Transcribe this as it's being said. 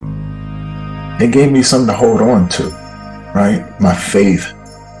it gave me something to hold on to, right? My faith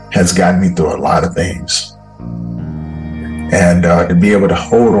has gotten me through a lot of things. And to be able to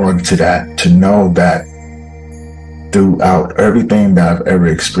hold on to that, to know that throughout everything that I've ever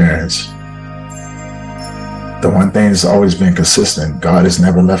experienced, the one thing that's always been consistent, God has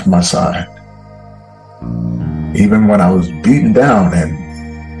never left my side. Even when I was beaten down,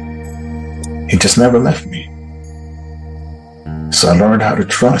 and he just never left me. So I learned how to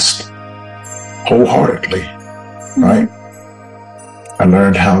trust wholeheartedly, right? I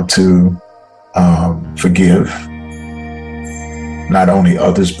learned how to forgive not only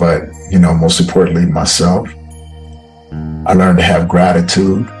others, but, most importantly, myself. I learned to have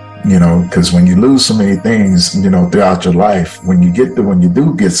gratitude, because when you lose so many things, throughout your life, when you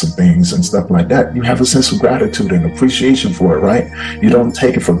do get some things and stuff like that, you have a sense of gratitude and appreciation for it, right? You don't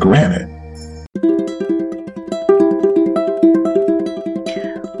take it for granted.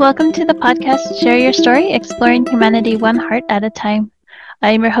 Welcome to the podcast, Share Your Story, Exploring Humanity One Heart at a Time.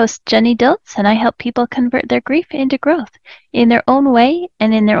 I am your host, Jenny Diltz, and I help people convert their grief into growth in their own way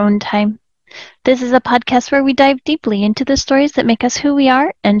and in their own time. This is a podcast where we dive deeply into the stories that make us who we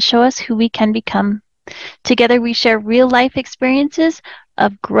are and show us who we can become. Together, we share real-life experiences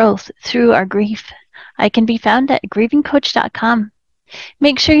of growth through our grief. I can be found at grievingcoach.com.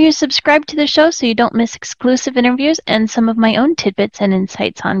 Make sure you subscribe to the show so you don't miss exclusive interviews and some of my own tidbits and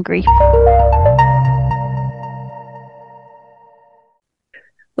insights on grief.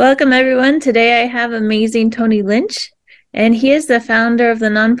 Welcome, everyone. Today I have amazing Tony Lynch, and he is the founder of the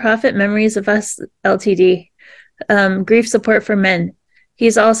nonprofit Memories of Us Ltd, Grief Support for Men.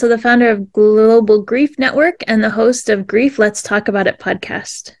 He's also the founder of Global Grief Network and the host of Grief Let's Talk About It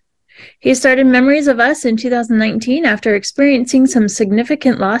podcast. He started Memories of Us in 2019 after experiencing some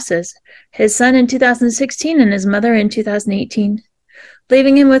significant losses, his son in 2016 and his mother in 2018.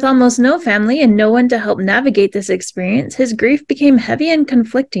 Leaving him with almost no family and no one to help navigate this experience, his grief became heavy and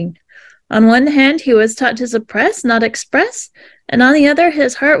conflicting. On one hand, he was taught to suppress, not express, and on the other,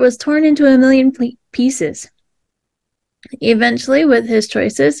 his heart was torn into a million pieces. Eventually, with his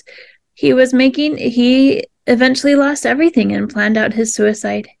choices he was making, he eventually lost everything and planned out his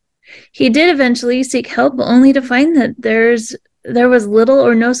suicide. He did eventually seek help, only to find that there was little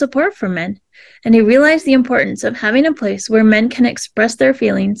or no support for men, and he realized the importance of having a place where men can express their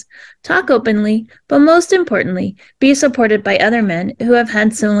feelings, talk openly, but most importantly, be supported by other men who have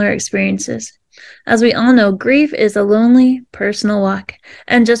had similar experiences. As we all know, grief is a lonely, personal walk,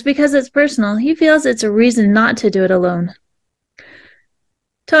 and just because it's personal, he feels it's a reason not to do it alone.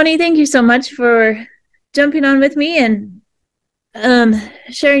 Tony, thank you so much for jumping on with me and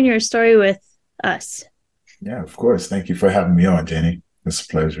sharing your story with us. Yeah, of course. Thank you for having me on, Jenny. It's a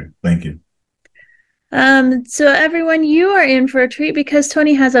pleasure. Thank you. So everyone, you are in for a treat because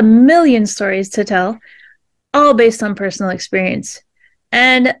Tony has a million stories to tell, all based on personal experience.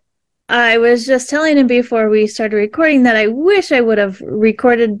 And I was just telling him before we started recording that I wish I would have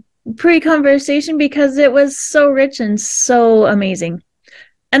recorded pre-conversation because it was so rich and so amazing.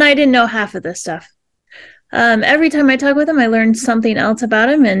 And I didn't know half of this stuff. Every time I talk with him, I learned something else about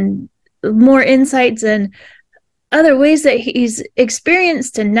him and more insights and other ways that he's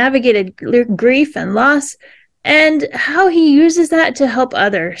experienced and navigated grief and loss, and how he uses that to help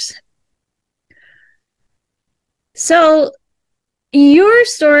others. So your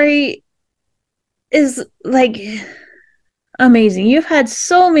story is amazing. You've had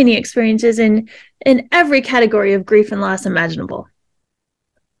so many experiences in every category of grief and loss imaginable.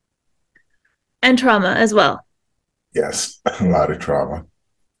 And trauma as well. Yes, a lot of trauma.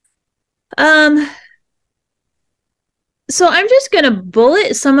 So I'm just going to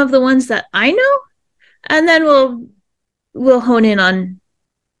bullet some of the ones that I know, and then we'll hone in on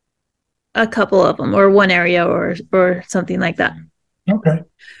a couple of them, or one area, or something like that. Okay.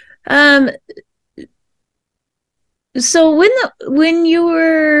 So when you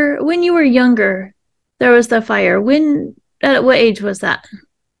were younger, there was the fire. At what age was that?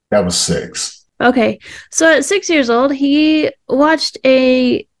 That was 6. Okay. So at 6 years old, he watched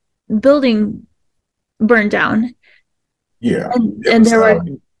a building burn down. Yeah. And there were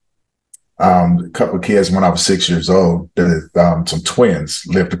a couple of kids when I was 6 years old. Some twins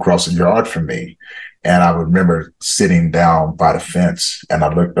lived across the yard from me. And I remember sitting down by the fence and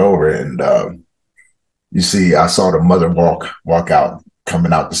I looked over and I saw the mother walk out,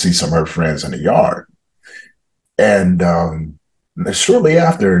 coming out to see some of her friends in the yard. And shortly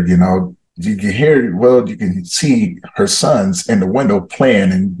after, you can see her sons in the window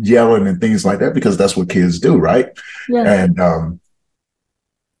playing and yelling and things like that, because that's what kids do, right? Yeah. And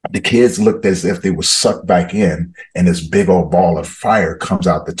the kids looked as if they were sucked back in, and this big old ball of fire comes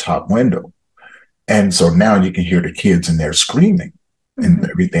out the top window. And so now you can hear the kids in there screaming and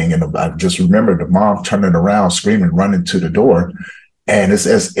everything. And I just remember the mom turning around, screaming, running to the door. And it's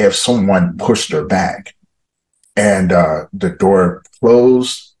as if someone pushed her back. And the door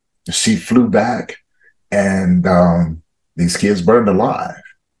closed. She flew back, and these kids burned alive.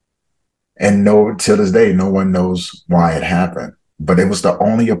 And no, till this day, no one knows why it happened. But it was the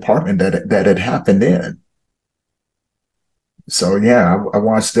only apartment that it happened in. So yeah, I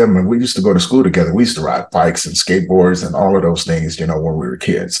watched them, and we used to go to school together. We used to ride bikes and skateboards and all of those things, when we were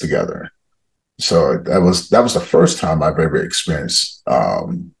kids together. So that was the first time I've ever experienced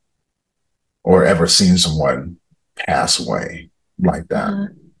or ever seen someone pass away like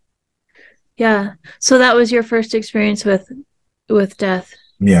that. Yeah. So that was your first experience with death.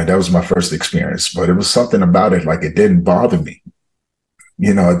 Yeah, that was my first experience, but it was something about it, like it didn't bother me.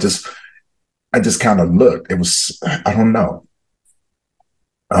 I just kind of looked. It was, I don't know.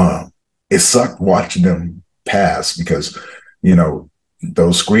 It sucked watching them pass because,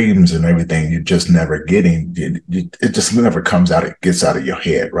 those screams and everything, you're just never getting, it just never comes out, it gets out of your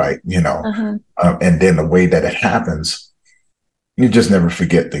head, right? And then the way that it happens, you just never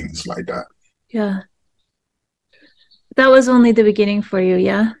forget things like that. Yeah. That was only the beginning for you,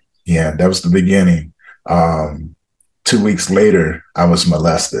 yeah? Yeah, that was the beginning. 2 weeks later, I was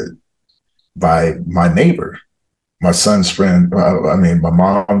molested by my neighbor, my son's friend, my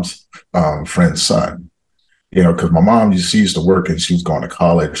mom's friend's son. Because my mom used to work and she was going to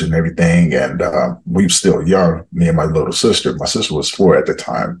college and everything. And we were still young, me and my little sister. My sister was 4 at the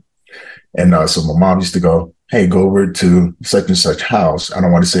time. And so my mom used to go, hey, go over to such and such house. I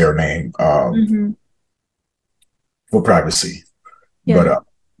don't want to say her name for privacy. Yeah. But,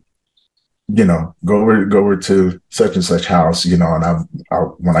 go over to such and such house, and I'll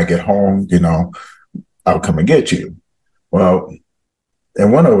when I get home, I'll come and get you. Well, I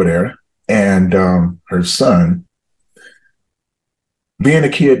went over there. And her son, being a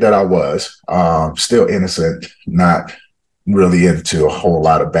kid that I was, still innocent, not really into a whole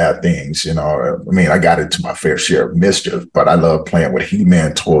lot of bad things. I got into my fair share of mischief, but I love playing with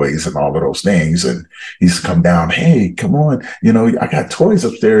He-Man toys and all of those things. And he used to come down, hey, come on, I got toys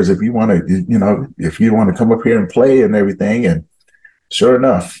upstairs if you want to come up here and play and everything. And sure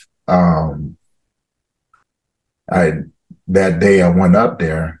enough, that day I went up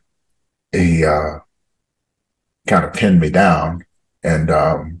there. He kind of pinned me down,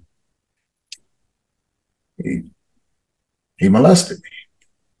 and he molested me.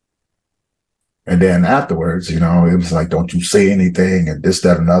 And then afterwards, it was like, don't you say anything and this,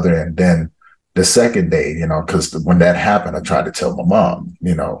 that, and other. And then the second day, because when that happened, I tried to tell my mom,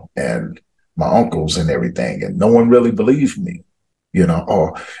 and my uncles and everything, and no one really believed me.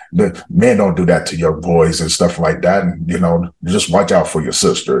 The men don't do that to your boys and stuff like that. And, just watch out for your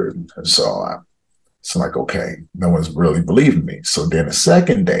sister. And so it's like, okay, no one's really believing me. So then the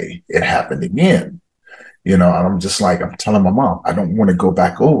second day it happened again, and I'm just like, I'm telling my mom, I don't want to go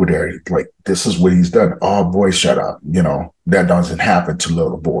back over there. Like, this is what he's done. Oh, boy, shut up. That doesn't happen to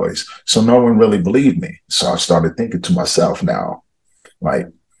little boys. So no one really believed me. So I started thinking to myself now, like,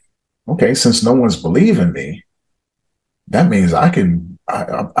 okay, since no one's believing me, that means I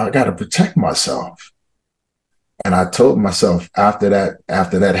got to protect myself. And I told myself after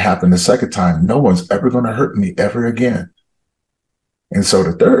that happened the second time, no one's ever going to hurt me ever again. And so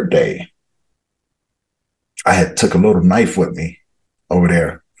the third day, I had took a little knife with me over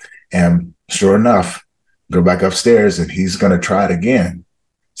there. And sure enough, go back upstairs and he's going to try it again.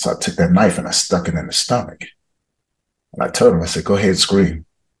 So I took that knife and I stuck it in the stomach. And I told him, I said, go ahead, scream.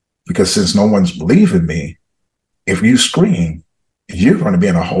 Because since no one's believing me, if you scream, you're going to be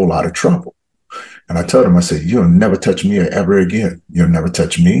in a whole lot of trouble. And I told him, I said, you'll never touch me ever again. You'll never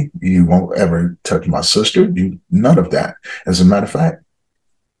touch me. You won't ever touch my sister. None of that. As a matter of fact,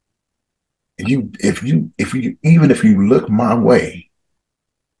 if you look my way,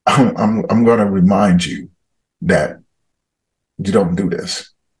 I'm going to remind you that you don't do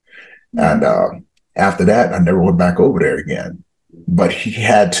this. And after that, I never went back over there again. But he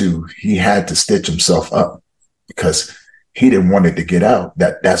had to stitch himself up, because he didn't want it to get out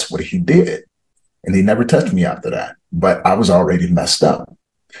that's what he did. And he never touched me after that. But I was already messed up.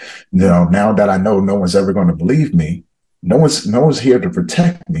 Now that I know no one's ever going to believe me, no one's here to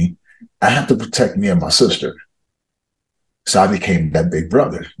protect me. I have to protect me and my sister. So I became that big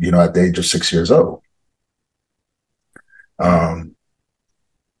brother, at the age of 6 years old.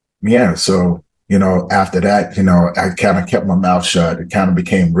 So, after that, I kind of kept my mouth shut. It kind of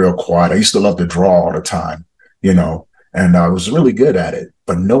became real quiet. I used to love to draw all the time, and I was really good at it,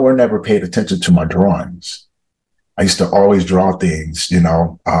 but no one ever paid attention to my drawings. I used to always draw things,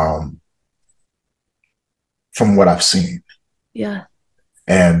 from what I've seen. Yeah.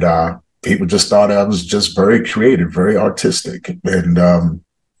 And people just thought I was just very creative, very artistic. And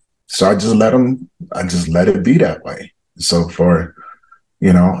so I just let it be that way. So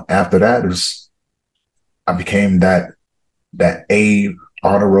after that, I became that A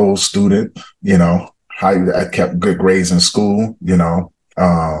honor roll student, I kept good grades in school,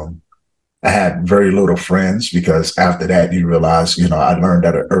 I had very little friends because after that, you realize, I learned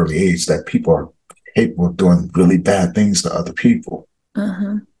at an early age that people are capable of doing really bad things to other people,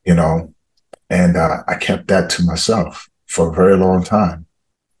 Uh-huh. and I kept that to myself for a very long time,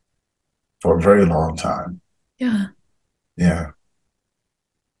 for a very long time. Yeah. Yeah.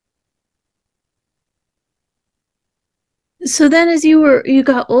 So then as you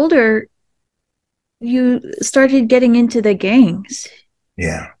got older, you started getting into the gangs.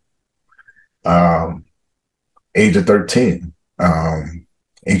 Yeah. Um, age of 13,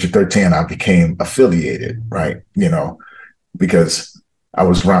 age of 13, I became affiliated, right? Because I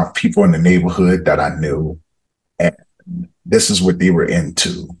was around people in the neighborhood that I knew, and this is what they were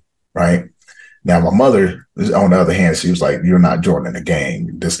into, right? Now, my mother, on the other hand, she was like, "You're not joining a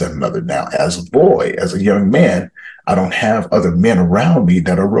gang, this, that, and another." Now, as a boy, as a young man, I don't have other men around me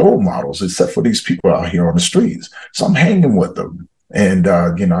that are role models, except for these people out here on the streets. So I'm hanging with them. And,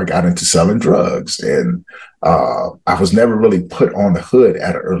 I got into selling drugs. And I was never really put on the hood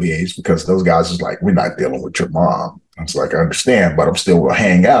at an early age because those guys was like, "We're not dealing with your mom." I was like, "I understand, but I'm still going to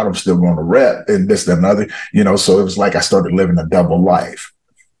hang out. I'm still going to rep and this, that, and other." So it was like I started living a double life.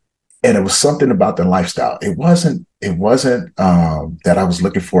 And it was something about the lifestyle. It wasn't that I was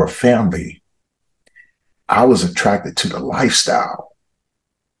looking for a family. I was attracted to the lifestyle,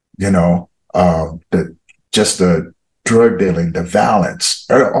 the just the drug dealing, the violence,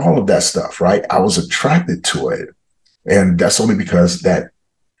 all of that stuff, right? I was attracted to it. And that's only because that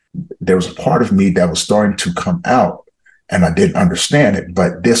there was a part of me that was starting to come out and I didn't understand it,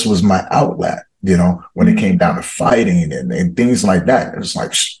 but this was my outlet. When it came down to fighting and things like that, it was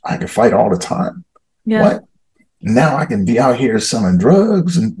like, I could fight all the time. Yeah. What? Now I can be out here selling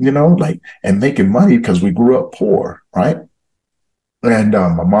drugs and, and making money because we grew up poor, right? And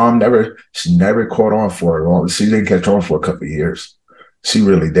my mom she never caught on for it. Well, she didn't catch on for a couple of years. She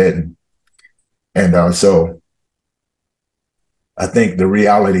really didn't. And so I think the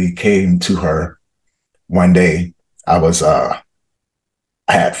reality came to her one day. I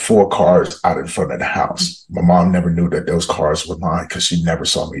had 4 cars out in front of the house. My mom never knew that those cars were mine because she never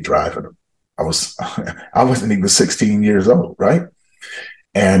saw me driving them. I wasn't even 16 years old, right?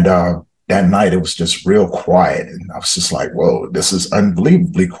 And that night it was just real quiet, and I was just like, "Whoa, this is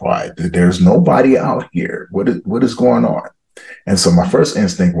unbelievably quiet. There's nobody out here. What is going on?" And so my first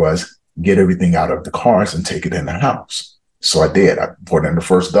instinct was get everything out of the cars and take it in the house. So I did. I put it in the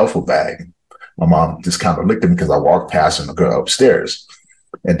first duffel bag. My mom just kind of looked at me because I walked past and I go upstairs.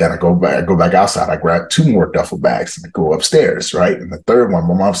 And then I go back outside. I grab 2 more duffel bags and go upstairs, right? And the third one,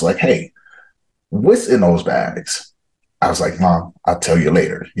 my mom's like, "Hey, what's in those bags?" I was like, "Mom, I'll tell you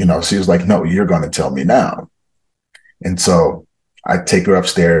later." She was like, "No, you're going to tell me now." And so I take her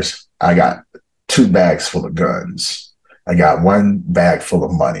upstairs. I got 2 bags full of guns. I got 1 bag full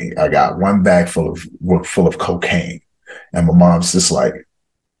of money. I got 1 bag full of cocaine. And my mom's just like,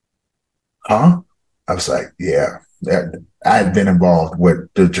 "Huh?" I was like, "Yeah." I had been involved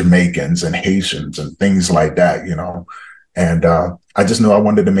with the Jamaicans and Haitians and things like that, and I just knew I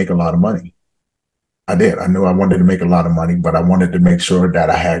wanted to make a lot of money. I did. I knew I wanted to make a lot of money, but I wanted to make sure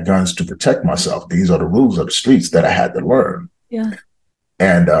that I had guns to protect myself. These are the rules of the streets that I had to learn. Yeah.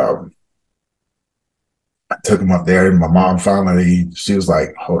 And I took them up there, and my mom finally, she was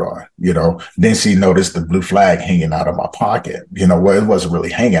like, "Hold on," Then she noticed the blue flag hanging out of my pocket. Well, it wasn't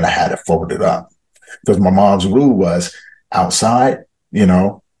really hanging. I had it folded up because my mom's rule was outside,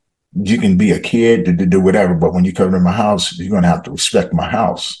 you can be a kid to do whatever, but when you come to my house, you're going to have to respect my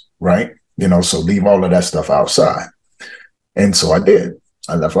house, right? So leave all of that stuff outside. And so I did.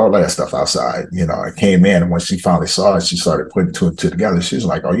 I left all of that stuff outside. I came in, and when she finally saw it, she started putting 2 and 2 together. She was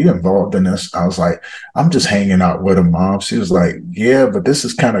like, "Are you involved in this?" I was like, "I'm just hanging out with him, Mom." She was like, "Yeah, but this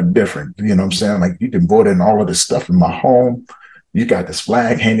is kind of different." You know what I'm saying? Like, you can brought in all of this stuff in my home. You got this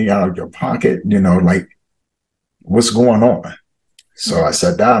flag hanging out of your pocket, like, what's going on? So I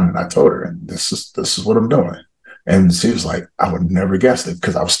sat down and I told her, and this is what I'm doing. And she was like, "I would never guessed it,"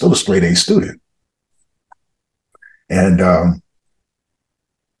 because I was still a straight A student. And after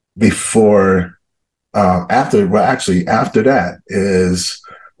that is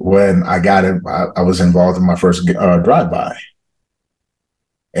when I got it. I was involved in my first drive-by.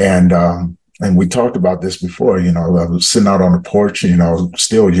 And and we talked about this before, I was sitting out on the porch,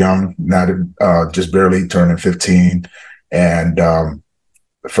 still young, not just barely turning 15. And the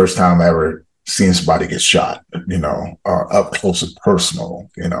first time I ever seen somebody get shot, up close and personal,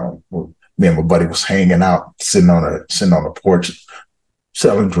 me and my buddy was hanging out, sitting on the porch,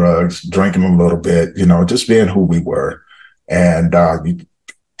 selling drugs, drinking a little bit, just being who we were. And you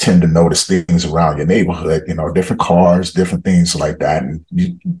tend to notice things around your neighborhood, different cars, different things like that. And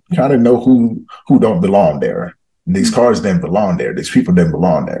you kind of know who don't belong there. And these cars didn't belong there. These people didn't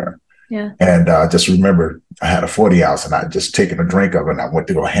belong there. Yeah. And I just remember I had a 40 ounce and I had just taken a drink of it and I went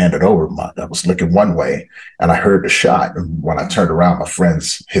to go hand it over. I was looking one way and I heard the shot. And when I turned around, my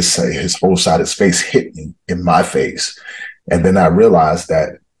friend's, his whole side of his face hit me in my face. And then I realized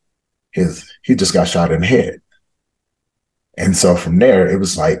that he just got shot in the head. And so from there, it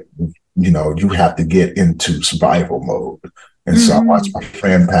was like, you have to get into survival mode. And so I watched my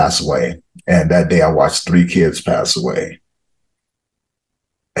friend pass away. And that day I watched 3 kids pass away.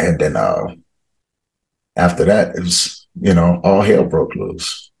 And then after that, it was, all hell broke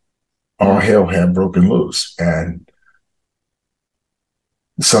loose. All hell had broken loose. And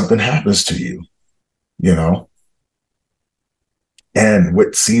something happens to you, And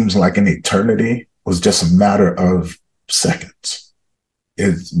what seems like an eternity was just a matter of seconds.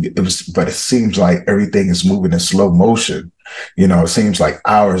 But it seems like everything is moving in slow motion. It seems like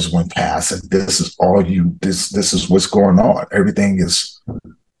hours went past and this is all this is what's going on. Everything is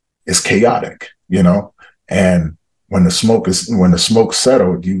chaotic, and when the smoke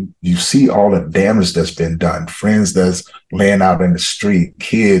settled, you see all the damage that's been done, friends that's laying out in the street,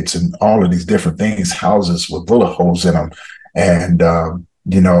 kids and all of these different things, houses with bullet holes in them. And,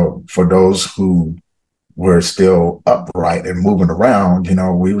 for those who were still upright and moving around,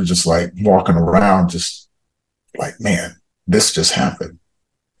 we were just like walking around, just like, man, this just happened.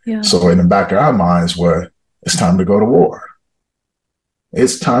 Yeah. So in the back of our minds were, it's time to go to war.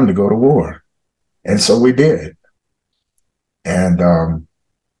 It's time to go to war. And so we did. And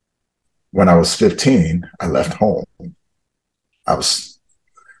when I was 15, I left home. I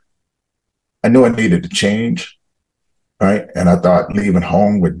knew I needed to change. Right. And I thought leaving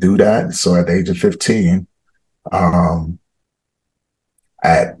home would do that. So at the age of 15, I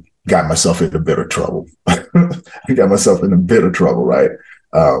got myself into bitter trouble. Right.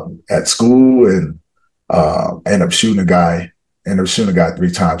 At school and ended up shooting a guy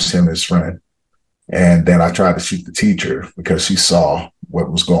 3 times, him and his friend. And then I tried to shoot the teacher because she saw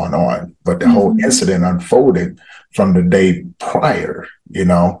what was going on. But the whole incident unfolded from the day prior.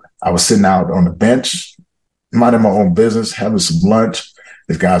 I was sitting out on the bench, minding my own business, having some lunch.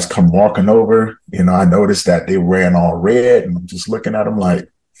 These guys come walking over. I noticed that they ran all red, and I'm just looking at them like,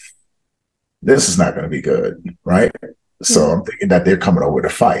 this is not going to be good, right? So I'm thinking that they're coming over to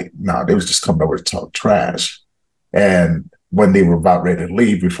fight. No, they was just coming over to talk trash. And when they were about ready to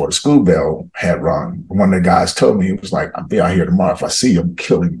leave before the school bell had rung, one of the guys told me, he was like, I'll be out here tomorrow. If I see you, I'm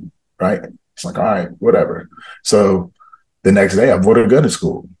killing you, right? It's like, all right, whatever. So the next day I brought a gun to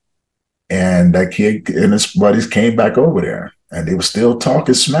school. And that kid and his buddies came back over there and they were still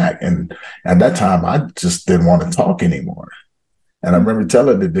talking smack. And at that time, I just didn't want to talk anymore. And I remember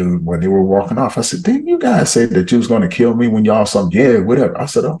telling the dude when they were walking off, I said, didn't you guys say that you was going to kill me when y'all saw? Yeah, whatever. I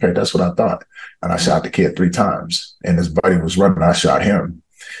said, okay, that's what I thought. And I shot the kid 3 times and his buddy was running. I shot him.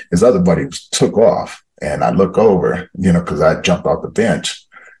 His other buddy took off and I look over, because I jumped off the bench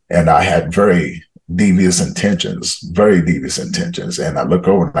and I had very devious intentions. And I look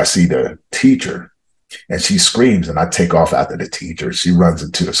over and I see the teacher and she screams and I take off after the teacher. She runs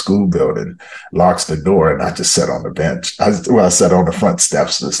into the school building, locks the door, and I just sat on the bench. I sat on the front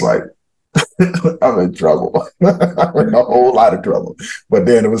steps. It's like, I'm in trouble. I'm in a whole lot of trouble. But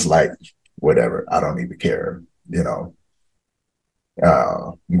then it was like, whatever, I don't even care,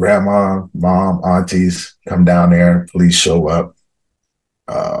 grandma, mom, aunties come down there, police show up.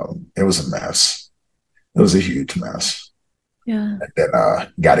 It was a mess. It was a huge mess. Yeah. And then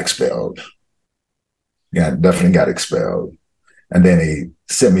got expelled. Yeah, definitely got expelled. And then he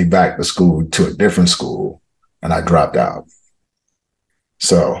sent me back to school, to a different school, and I dropped out.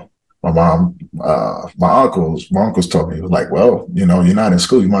 So my mom, my uncles told me, he was like, well, you're not in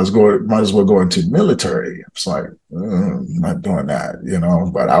school. You might as well go into the military. I was like, I'm not doing that,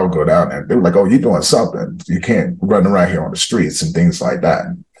 but I would go down there. They were like, oh, you're doing something. You can't run around here on the streets and things like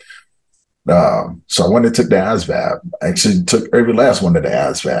that. So I went and took the ASVAB. I actually took every last one of the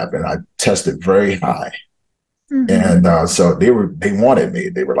ASVAB and I tested very high. And so they wanted me.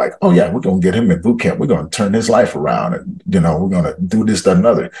 They were like, oh yeah, we're going to get him in boot camp. We're going to turn his life around. And, we're going to do this, that, and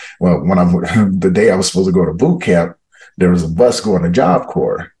other. Well, when the day I was supposed to go to boot camp, there was a bus going to Job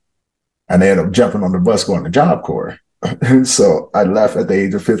Corps. And I ended up jumping on the bus going to Job Corps. And so I left at the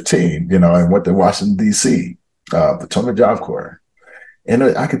age of 15, you know, and went to Washington, D.C., Potomac Job Corps. And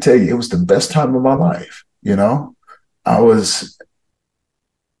I can tell you, it was the best time of my life, you know. I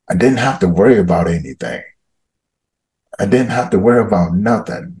didn't have to worry about anything. I didn't have to worry about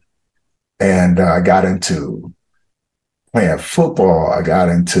nothing. And I got into playing football. I got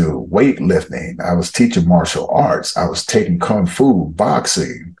into weightlifting. I was teaching martial arts. I was taking kung fu,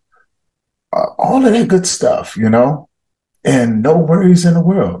 boxing, all of that good stuff, you know, and no worries in the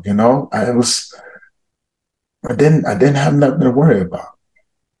world, you know. I didn't have nothing to worry about.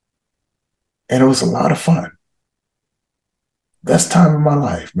 And it was a lot of fun. Best time of my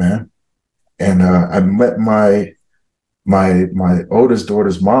life, man. And I met my oldest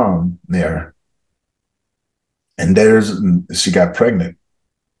daughter's mom there. And she got pregnant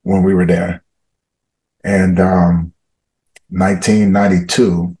when we were there. And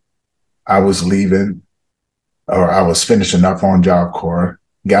 1992, I was leaving, or I was finishing up on Job Corps,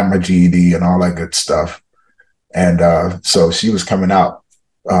 got my GED and all that good stuff. And so she was coming out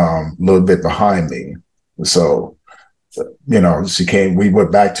a little bit behind me. So, you know, we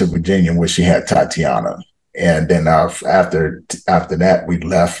went back to Virginia where she had Tatiana. And then after that, we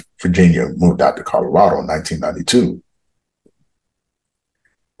left Virginia, moved out to Colorado in 1992.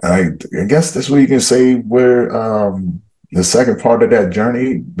 And I guess that's where you can say where the second part of that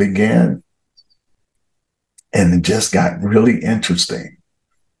journey began. And it just got really interesting.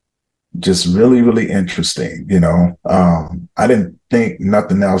 Just really, really interesting, you know. I didn't think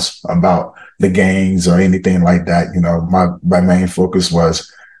nothing else about the gangs or anything like that. You know, my main focus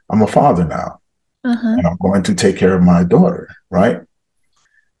was I'm a father now. And I'm going to take care of my daughter, right?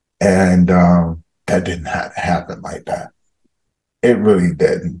 And that didn't happen like that. It really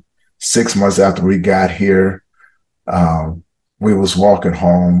didn't. 6 months after we got here, we was walking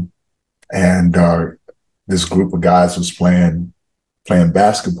home, and this group of guys was playing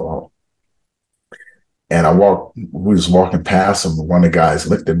basketball. And we was walking past them, and one of the guys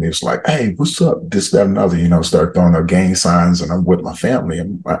looked at me, was like, "Hey, what's up?" This, that, and other, you know, start throwing up gang signs, and I'm with my family,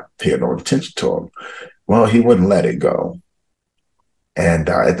 and I paid no attention to him. Well, he wouldn't let it go. And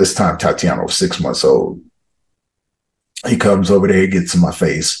at this time, Tatiana was 6 months old. He comes over there, he gets in my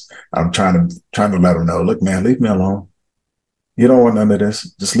face. I'm trying to let him know, look, man, leave me alone. You don't want none of this.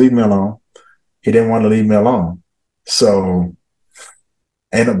 Just leave me alone. He didn't want to leave me alone. So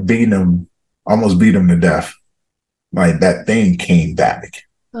I ended up beating him, almost beat him to death. Like that thing came back,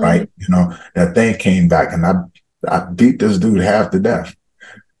 right? You know, that thing came back, and I beat this dude half to death.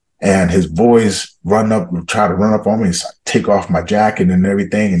 And his boys try to run up on me, so I take off my jacket and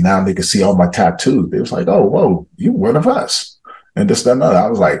everything. And now they can see all my tattoos. They was like, "Oh, whoa, you one of us." And this, that, and other. I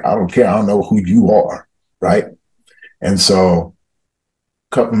was like, "I don't care. I don't know who you are." Right. And so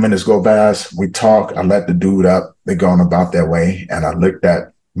a couple minutes go past, we talk. I let the dude up. They're going about their way. And I looked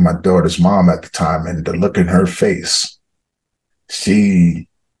at my daughter's mom at the time, and the look in her face, she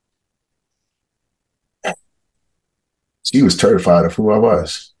was terrified of who I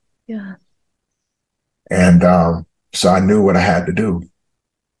was. Yeah. And so I knew what I had to do,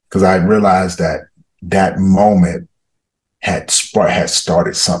 because I realized that moment had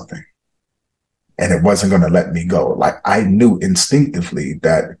started something, and it wasn't going to let me go. Like, I knew instinctively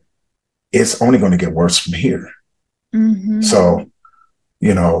that it's only going to get worse from here. So,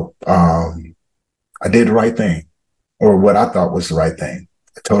 you know, I did the right thing, or what I thought was the right thing.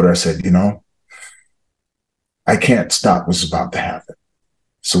 I told her, I said, you know, I can't stop what's about to happen.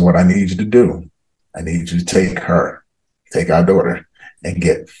 So what I need you to do, I need you to take our daughter, and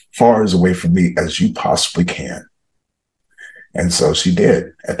get far as away from me as you possibly can. And so she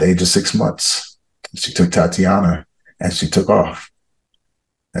did. At the age of 6 months, she took Tatiana and she took off.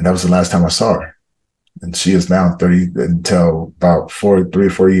 And that was the last time I saw her. And she is now 30 until about 3 or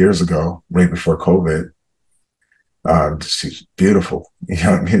 4 years ago, right before COVID. She's beautiful,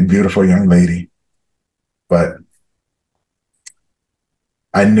 beautiful young lady. But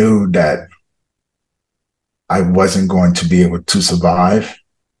I knew that I wasn't going to be able to survive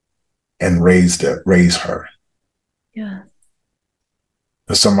and raise her. Yeah.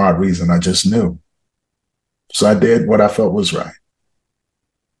 For some odd reason, I just knew. So I did what I felt was right.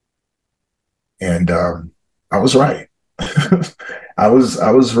 And I was right. I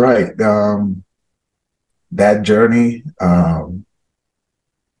was right. That journey, I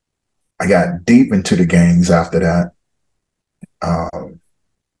got deep into the gangs after that.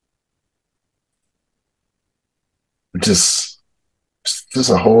 Just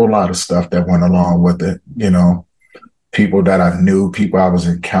a whole lot of stuff that went along with it, you know, people that I knew, people I was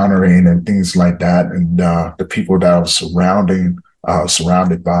encountering, and things like that. And the people that I was surrounded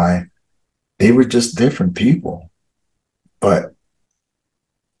by, They were just different people, but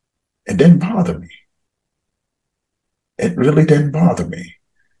it didn't bother me. It really didn't bother me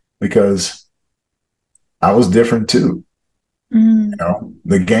because I was different too. Mm.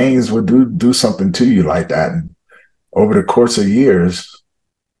 The gangs would do something to you like that. And over the course of years,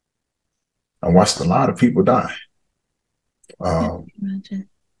 I watched a lot of people die. Yeah, Um, imagine.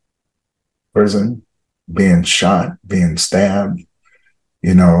 Prison, being shot, being stabbed,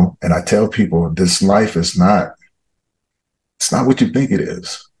 and I tell people this life is not, it's not what you think it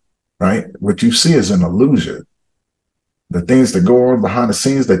is, right? What you see is an illusion. The things that go on behind the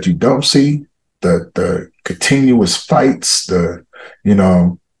scenes that you don't see, the continuous fights, you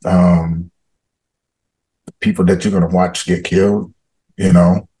know, um, people that you're going to watch get killed, you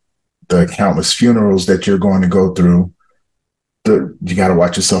know, the countless funerals that you're going to go through, you got to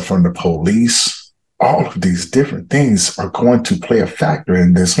watch yourself from the police. All of these different things are going to play a factor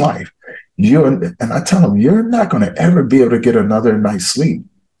in this life. And I tell them, you're not going to ever be able to get another night's sleep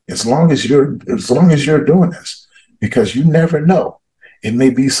as long as you're doing this, because you never know. It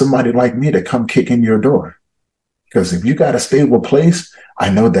may be somebody like me that come kick in your door. Because if you got a stable place, I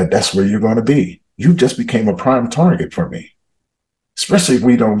know that that's where you're going to be. You just became a prime target for me, especially if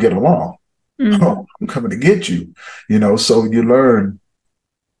we don't get along. Mm. Oh, I'm coming to get you. So you learn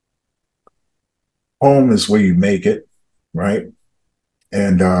home is where you make it, right?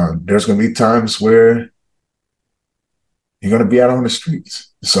 And there's going to be times where you're going to be out on the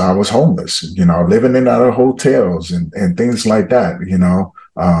streets. So I was homeless, living in other hotels and things like that,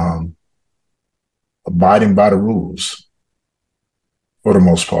 abiding by the rules for the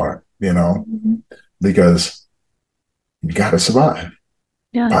most part, Mm-hmm. because you got to survive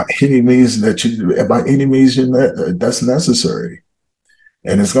Yeah. by any means that's necessary.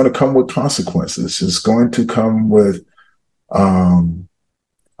 And it's going to come with consequences. It's going to come with um,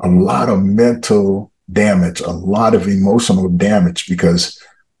 a lot of mental damage, a lot of emotional damage, because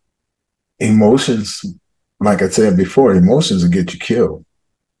emotions, like I said before, emotions will get you killed,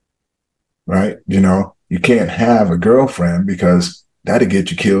 right? You can't have a girlfriend because that'll get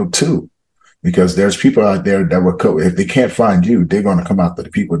you killed too. Because there's people out there that will, if they can't find you, they're going to come after the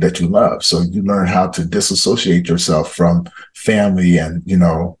people that you love. So you learn how to disassociate yourself from family, and you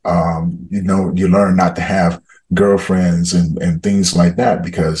learn not to have girlfriends and things like that,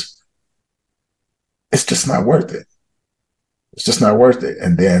 because it's just not worth it. It's just not worth it.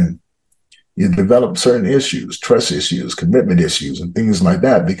 And then you develop certain issues, trust issues, commitment issues, and things like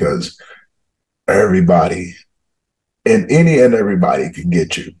that, because everybody and everybody can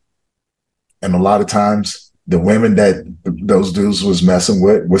get you. And a lot of times the women that those dudes was messing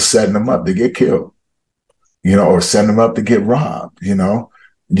with was setting them up to get killed, or setting them up to get robbed. You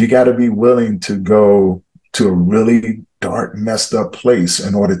got to be willing to go to a really dark, messed up place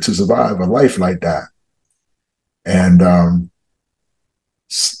in order to survive a life like that. And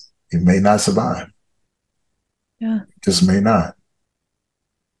you may not survive. Yeah. Just may not.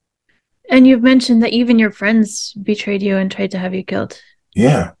 And you've mentioned that even your friends betrayed you and tried to have you killed.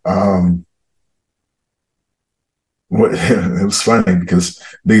 Yeah. It was funny because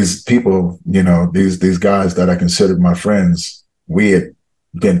these people, these guys that I considered my friends, we had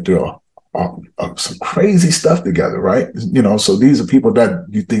been through some crazy stuff together, right? So these are people that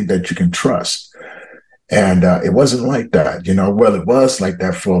you think that you can trust. And it wasn't like that, Well, it was like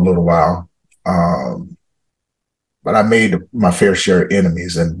that for a little while. But I made my fair share of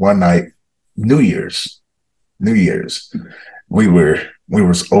enemies. And one night, New Year's, we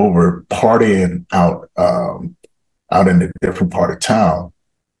was over partying out in a different part of town.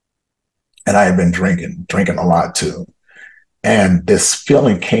 And I had been drinking a lot too. And this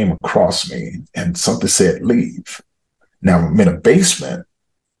feeling came across me, and something said, leave. Now I'm in a basement,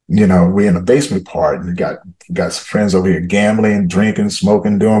 we're in a basement part, and we got some friends over here gambling, drinking,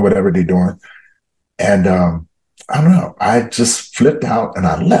 smoking, doing whatever they're doing. And I don't know, I just flipped out and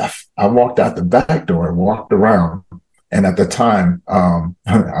I left. I walked out the back door and walked around. And at the time,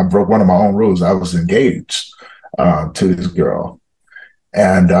 I broke one of my own rules. I was engaged to this girl.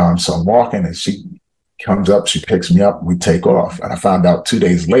 And so I'm walking, and she comes up, she picks me up, we take off. And I found out 2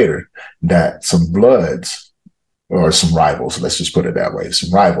 days later that some bloods, or some rivals, let's just put it that way,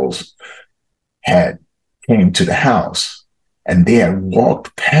 some rivals had came to the house, and they had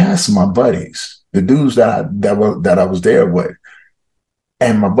walked past my buddies, the dudes that I was there with.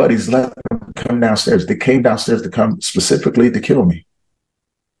 And my buddies let them come downstairs. They came downstairs to come specifically to kill me.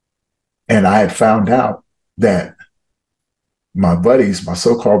 And I had found out that my buddies, my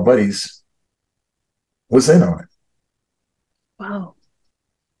so-called buddies, was in on it. Wow.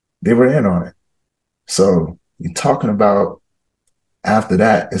 They were in on it. So you're talking about, after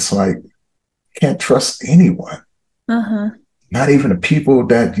that, it's like Can't trust anyone. Uh-huh. Not even the people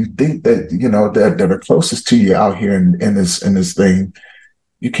that you think that, that are closest to you out here in this thing.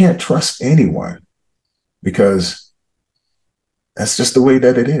 You can't trust anyone because that's just the way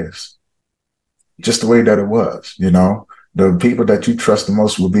that it is. Just the way that it was, The people that you trust the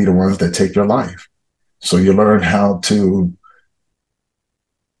most will be the ones that take your life. So you learn how to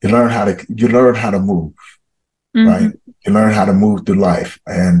move, Mm-hmm. right? You learn how to move through life.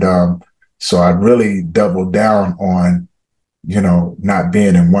 And so I really doubled down on, not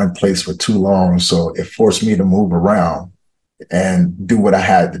being in one place for too long. So it forced me to move around and do what I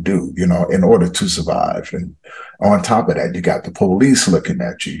had to do, in order to survive. And on top of that, you got the police looking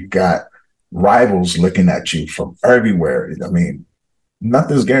at you. You got rivals looking at you from everywhere. I mean,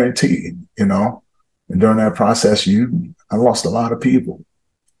 nothing's guaranteed, And during that process, I lost a lot of people.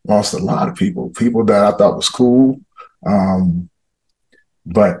 Lost a lot of people that I thought was cool.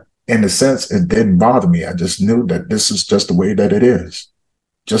 But in a sense, it didn't bother me. I just knew that this is just the way that it is.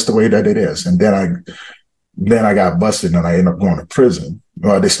 Just the way that it is. And then I got busted and I ended up going to prison.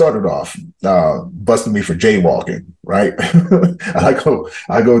 Well, they started off busting me for jaywalking, right?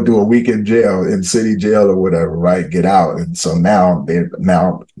 I go do a week in jail, in city jail or whatever, right? Get out. And so now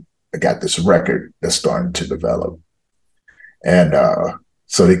I got this record that's starting to develop. And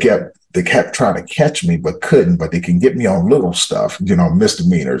so they kept trying to catch me, but couldn't, but they can get me on little stuff,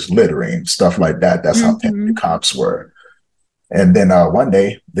 misdemeanors, littering, stuff like that. That's how the cops were. And then one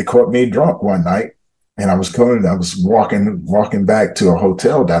day they caught me drunk one night. And I was walking back to a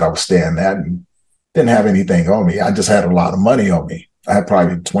hotel that I was staying at and didn't have anything on me. I just had a lot of money on me. I had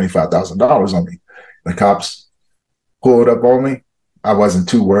probably $25,000 on me. The cops pulled up on me. I wasn't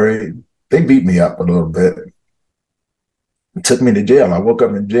too worried. They beat me up a little bit. Took me to jail. I woke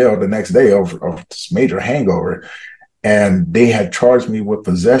up in jail the next day over this major hangover. And they had charged me with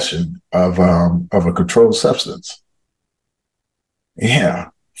possession of a controlled substance. Yeah.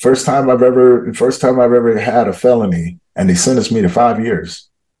 First time I've ever had a felony, and they sentenced me to 5 years.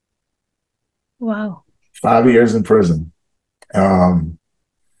 Wow. 5 years in prison. So I'm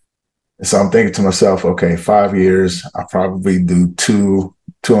thinking to myself, okay, 5 years, I'll probably do two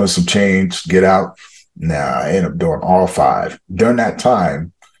and some change, get out. Nah, I ended up doing all 5. During that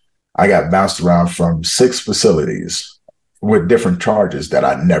time, I got bounced around from 6 facilities with different charges that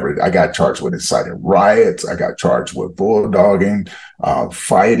I got charged with inciting riots. I got charged with bulldogging,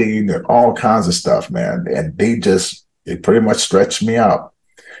 fighting, and all kinds of stuff, man. And they pretty much stretched me out.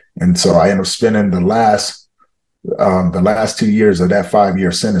 And so I ended up spending the last 2 years of that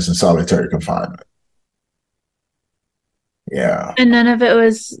 5-year sentence in solitary confinement. Yeah. And none of it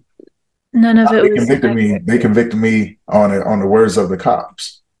was. They convicted me on the words of the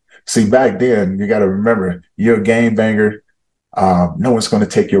cops. See, back then, you got to remember, you're a gangbanger. No one's going to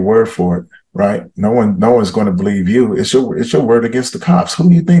take your word for it, right? No one's going to believe you. It's your word against the cops. Who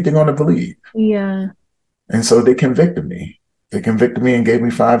do you think they're going to believe? Yeah. And so they convicted me. They convicted me and gave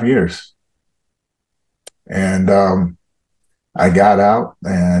me 5 years. And I got out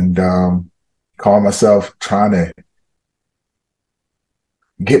and called myself trying to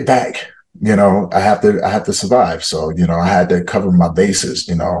get back. I have to survive. So, I had to cover my bases,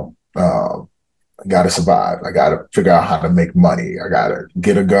 I got to survive. I got to figure out how to make money. I got to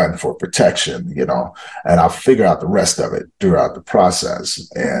get a gun for protection, and I'll figure out the rest of it throughout the process.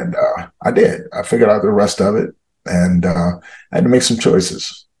 And I did. I figured out the rest of it. And I had to make some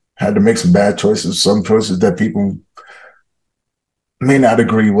choices. I had to make some bad choices, some choices that people may not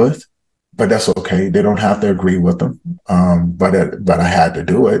agree with, but that's okay. They don't have to agree with them. But I had to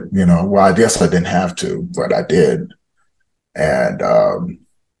do it, Well, I guess I didn't have to, but I did. And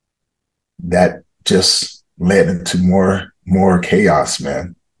that just led into more chaos,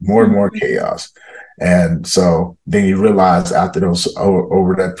 man, more and more chaos. And so then you realize after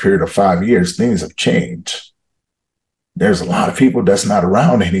over that period of 5 years, things have changed. There's a lot of people that's not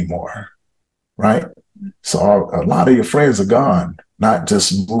around anymore, right? So a lot of your friends are gone, not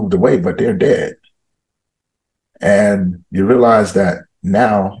just moved away, but they're dead. And you realize that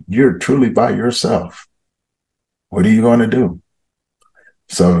now you're truly by yourself. What are you going to do?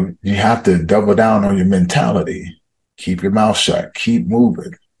 So you have to double down on your mentality. Keep your mouth shut. Keep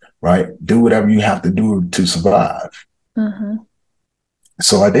moving, right? Do whatever you have to do to survive. Uh-huh.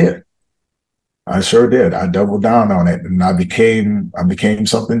 So I did. I sure did. I doubled down on it, and I became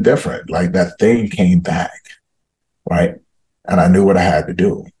something different. Like that thing came back, right? And I knew what I had to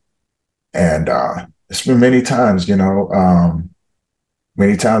do. And it's been many times, many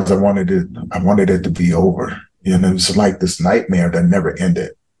times I wanted it to be over. It's like this nightmare that never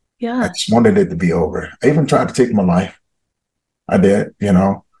ended. Yeah. I just wanted it to be over. I even tried to take my life. I did,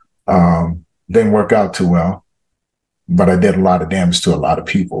 Didn't work out too well, but I did a lot of damage to a lot of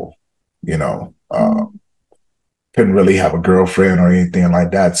people, you know. Couldn't really have a girlfriend or anything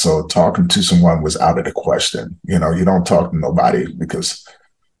like that. So talking to someone was out of the question. You know, you don't talk to nobody because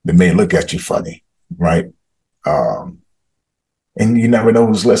they may look at you funny, right? Um, and you never know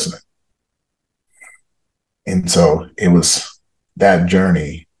who's listening. And so it was that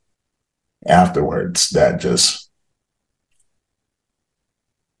journey afterwards that just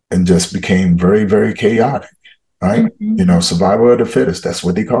became very, very chaotic, right? Mm-hmm. You know, survival of the fittest, that's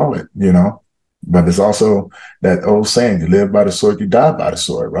what they call it, you know. But it's also that old saying, you live by the sword, you die by the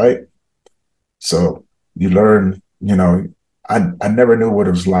sword, right? So you learn, you know, I never knew what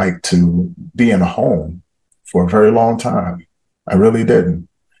it was like to be in a home for a very long time. I really didn't.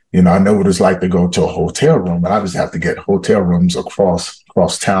 You know, I know what it's like to go to a hotel room, but I just have to get hotel rooms across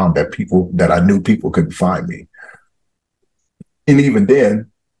town that I knew people couldn't find me. And even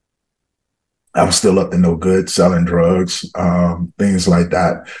then, I was still up to no good, selling drugs, things like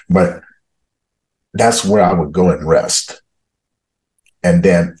that. But that's where I would go and rest. And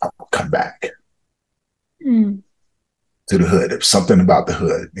then I would come back to the hood. It was something about the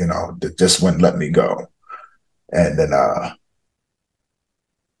hood, you know, that just wouldn't let me go. And then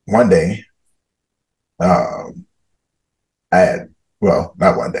one day, um, I had, well,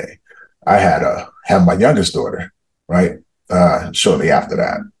 not one day, I had my youngest daughter, right? Shortly after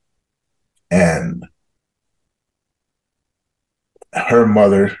that. And her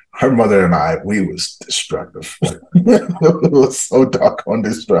mother and I, we was destructive. It was so doggone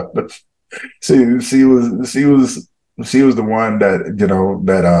destructive. She was the one that, you know,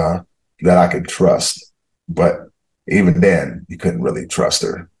 that I could trust. But even then, you couldn't really trust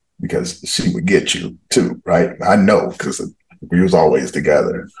her because she would get you too, right? I know because we was always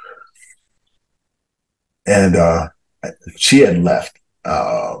together. And she had left,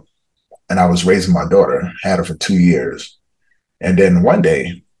 and I was raising my daughter, had her for 2 years. And then one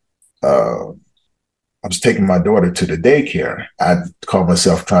day, I was taking my daughter to the daycare. I called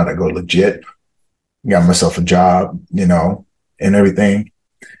myself trying to go legit, got myself a job, you know, and everything.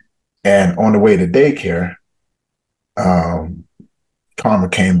 And on the way to daycare, um, Karma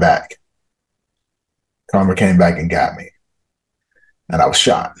came back. Karma came back and got me. And I was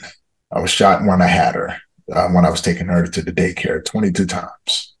shot. I was shot when I had her, when I was taking her to the daycare 22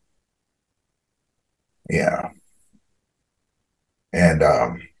 times. Yeah. And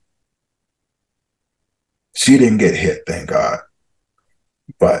she didn't get hit, thank God.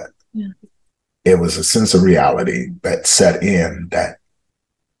 But it was a sense of reality that set in that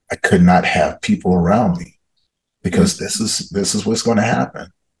I could not have people around me because this is what's going to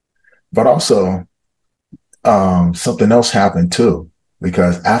happen. But also, something else happened too,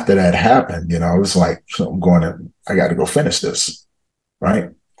 because after that happened, you know, it was like, so I got to go finish this, right?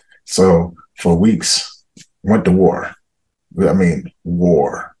 So for weeks, went to war. I mean,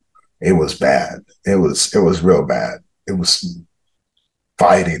 war. It was bad. It was real bad. It was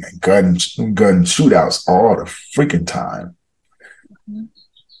fighting and gun shootouts all the freaking time.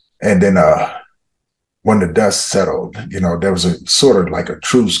 And then when the dust settled, you know, there was a sort of like a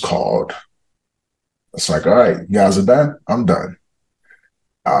truce called. It's like, all right, you guys are done? I'm done.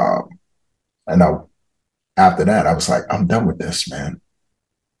 And after that, I was like, I'm done with this, man.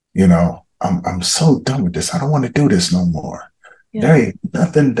 You know, I'm so done with this. I don't want to do this no more. Yeah. There ain't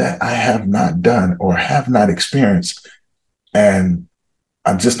nothing that I have not done or have not experienced. And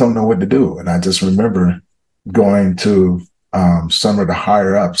I just don't know what to do. And I just remember going to some of the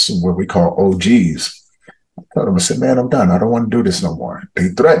higher ups, what we call OGs. I told them, I said, man, I'm done. I don't want to do this no more. They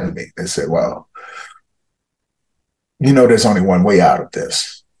threatened me. They said, well, you know, there's only one way out of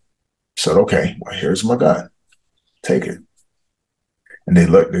this. I said, okay, well, here's my gun. Take it. And they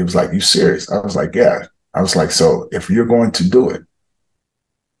looked, it was like, you serious? I was like, yeah. I was like, so if you're going to do it,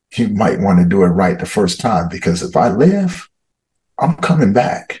 you might want to do it right the first time, because if I live, I'm coming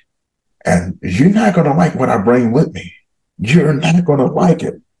back and you're not going to like what I bring with me. You're not going to like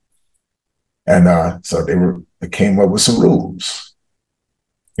it. And so they came up with some rules.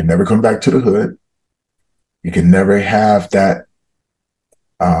 You can never come back to the hood. You can never have that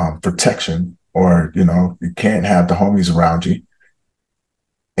protection, or, you know, you can't have the homies around you.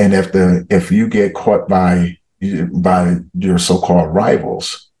 And if you get caught by your so-called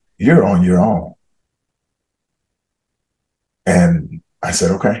rivals, you're on your own. And I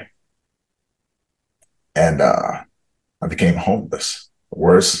said, okay. And I became homeless.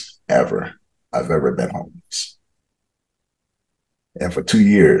 Worst ever I've ever been homeless. And for 2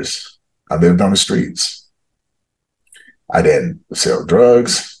 years, I lived on the streets. I didn't sell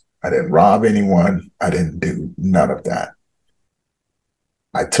drugs. I didn't rob anyone. I didn't do none of that.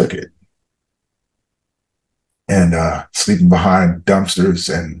 I took it. and sleeping behind dumpsters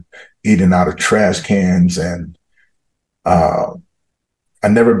and eating out of trash cans. And I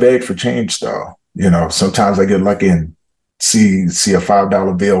never begged for change though. Sometimes I get lucky and see a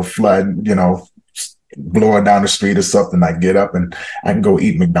 $5 bill flood, blowing down the street or something. I get up and I can go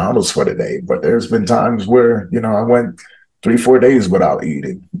eat McDonald's for the day. But there's been times where, I went 3-4 days without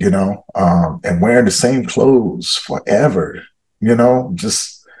eating, and wearing the same clothes forever,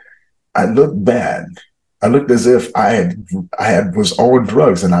 just I looked bad. I looked as if I was on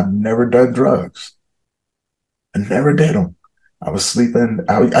drugs, and I've never done drugs. I never did them. I was sleeping.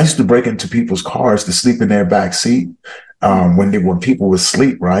 I used to break into people's cars to sleep in their back seat when people would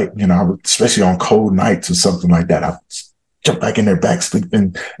sleep, right? Especially on cold nights or something like that. I would jump back in their back sleep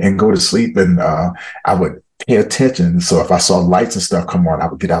and go to sleep, and I would pay attention. So if I saw lights and stuff come on, I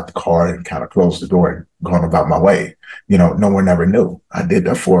would get out the car and kind of close the door and go on about my way. No one ever knew. I did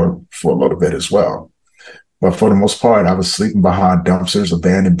that for a little bit as well. But for the most part, I was sleeping behind dumpsters,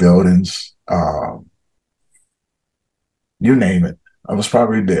 abandoned buildings, you name it. I was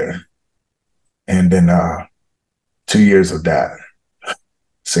probably there. And then 2 years of that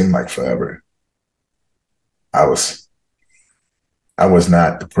seemed like forever. I was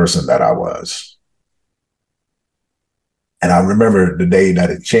not the person that I was. And I remember the day that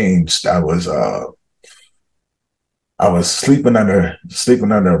it changed. I was sleeping under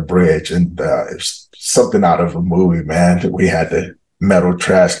a bridge, and it's something out of a movie, man. We had the metal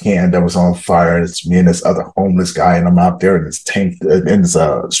trash can that was on fire. It's me and this other homeless guy, and I'm out there in his tank, in his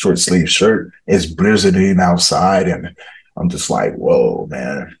short sleeve shirt. It's blizzarding outside, and I'm just like, whoa,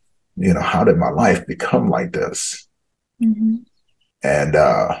 man. How did my life become like this? Mm-hmm. And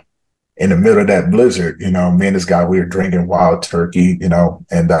in the middle of that blizzard, me and this guy, we were drinking wild turkey, and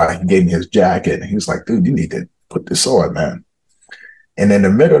he gave me his jacket, and he was like, dude, you need to put this on, man. And in the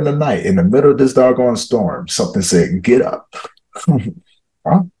middle of the night, in the middle of this doggone storm, something said, get up.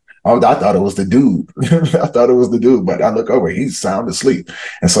 Huh? I thought it was the dude. I thought it was the dude, but I look over, he's sound asleep.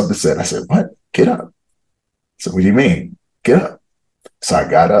 And something said, I said, what? Get up. So what do you mean? Get up. So I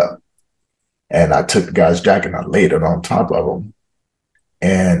got up, and I took the guy's jacket and I laid it on top of him.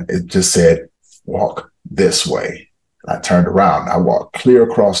 And it just said, walk this way. And I turned around. I walked clear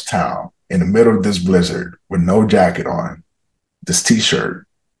across town in the middle of this blizzard with no jacket on, this t-shirt.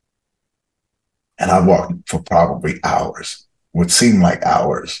 And I walked for probably hours, would seem like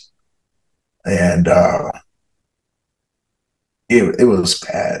hours. And it was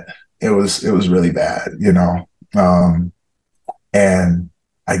bad. It was really bad, and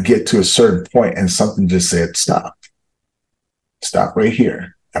I get to a certain point and something just said, stop right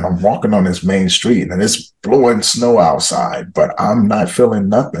here. And I'm walking on this main street, and it's blowing snow outside, but I'm not feeling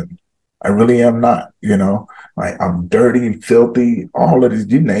nothing. I really am not, like I'm dirty and filthy, all of this,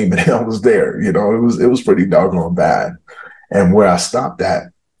 you name it, I was there, it was pretty doggone bad. And where I stopped at,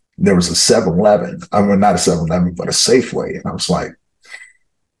 there was a 7-Eleven. I mean, not a 7-Eleven, but a Safeway. And I was like,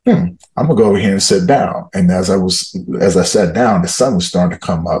 I'm gonna go over here and sit down. And as I sat down, the sun was starting to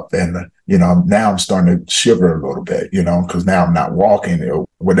come up, and now I'm starting to shiver a little bit, because now I'm not walking, or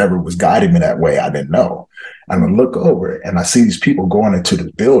whatever was guiding me that way, I didn't know. And I look over and I see these people going into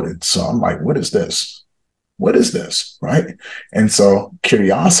the building. So I'm like, what is this? What is this? Right? And so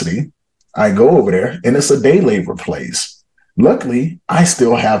curiosity, I go over there, and it's a day labor place. Luckily, I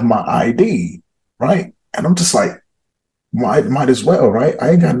still have my ID, right? And I'm just like, might as well, right?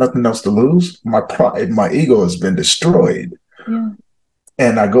 I ain't got nothing else to lose. My pride, my ego has been destroyed. Yeah.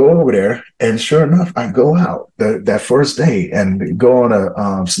 And I go over there, and sure enough, I go out that first day and go on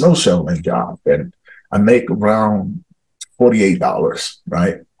a snow shoveling job, and I make around $48,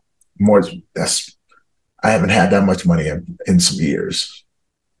 right? More. I haven't had that much money in some years.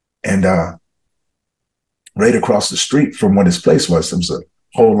 And right across the street from where this place was, there was a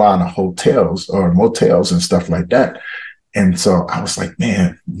whole line of hotels or motels and stuff like that. And so I was like,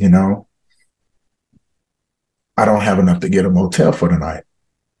 man, I don't have enough to get a motel for the night.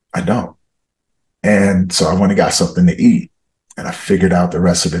 I don't. And so I went and got something to eat, and I figured out the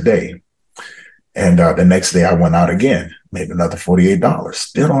rest of the day. And the next day I went out again, made another $48.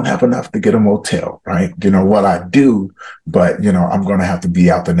 Still don't have enough to get a motel, right? What I do, but I'm going to have to be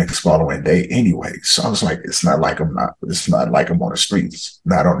out the next following day anyway. So I was like, it's not like I'm on the streets,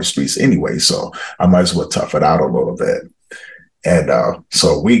 not on the streets anyway. So I might as well tough it out a little bit. And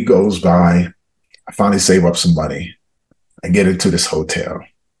so a week goes by, I finally save up some money and get into this hotel.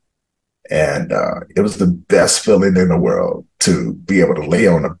 And it was the best feeling in the world to be able to lay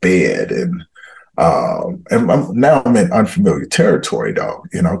on a bed. And now I'm in unfamiliar territory, though,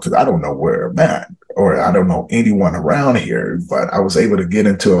 because I don't know where I'm at, or I don't know anyone around here. But I was able to get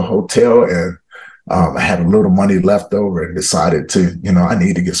into a hotel, and I had a little money left over and decided to, I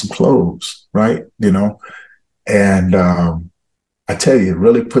need to get some clothes, right? And I tell you, it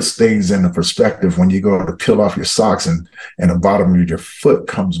really puts things into perspective when you go to peel off your socks and the bottom of your foot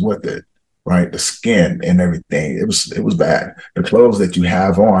comes with it, right? The skin and everything. It was bad. The clothes that you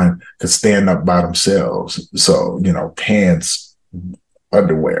have on could stand up by themselves. So, pants,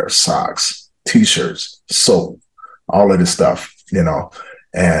 underwear, socks, t-shirts, soap, all of this stuff,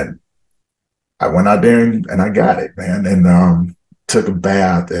 and I went out there and I got it, man, and took a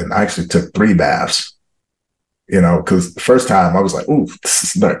bath, and I actually took 3 baths, because the first time I was like, ooh, this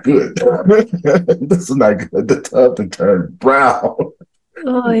is not good. This is not good. The tub to turn brown.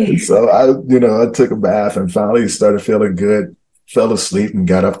 So I took a bath and finally started feeling good, fell asleep and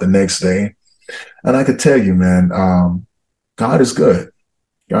got up the next day. And I could tell you, man, God is good.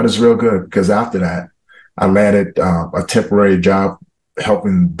 God is real good, because after that, I landed a temporary job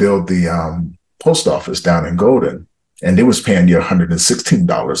helping build the post office down in Golden, and it was paying you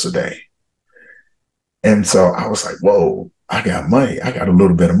 $116 a day. And so I was like, whoa, I got money. I got a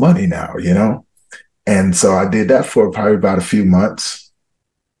little bit of money now, And so I did that for probably about a few months.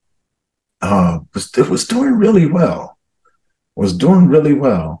 It was doing really well. Was doing really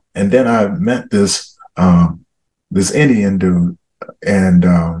well. And then I met this Indian dude,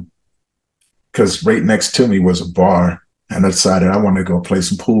 and because right next to me was a bar, and I decided I wanted to go play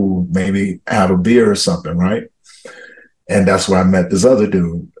some pool, maybe have a beer or something, right? And that's where I met this other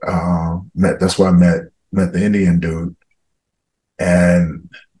dude. That's where I met the Indian dude, and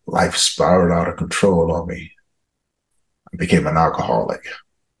life spiraled out of control on me. I became an alcoholic.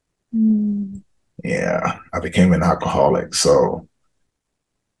 Yeah, I became an alcoholic. So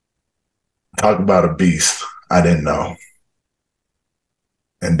talk about a beast I didn't know.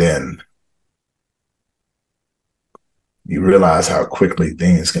 And then you realize how quickly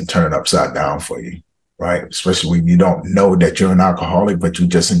things can turn upside down for you, right? Especially when you don't know that you're an alcoholic, but you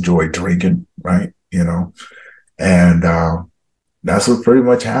just enjoy drinking, right? And that's what pretty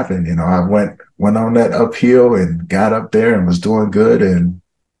much happened. I went on that uphill and got up there and was doing good and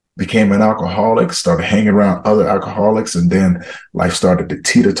became an alcoholic, started hanging around other alcoholics, and then life started to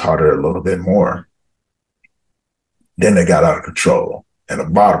teeter-totter a little bit more. Then they got out of control and the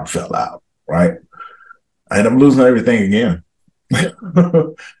bottom fell out, right? I ended up losing everything again.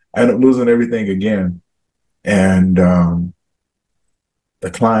 And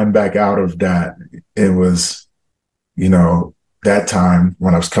the climb back out of that, it was, that time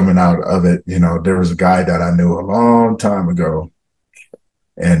when I was coming out of it, there was a guy that I knew a long time ago.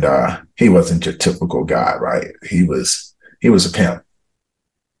 And he wasn't your typical guy, right? He was a pimp.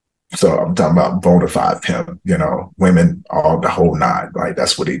 So I'm talking about bona fide pimp, women, all the whole nine, right?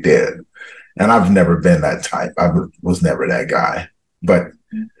 That's what he did. And I've never been that type. I was never that guy. But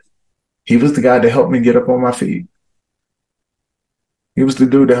he was the guy that helped me get up on my feet. He was the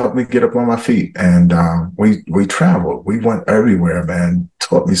dude that helped me get up on my feet. And we traveled. We went everywhere, man.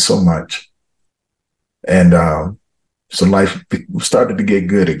 Taught me so much. And so life started to get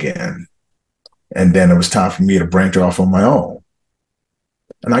good again. And then it was time for me to branch off on my own.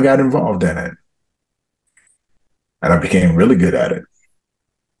 And I got involved in it. And I became really good at it.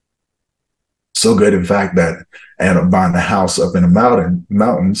 So good, in fact, that I ended up buying a house up in the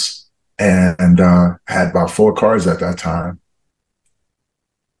mountains, and had about 4 cars at that time.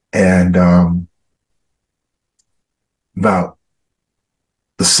 And about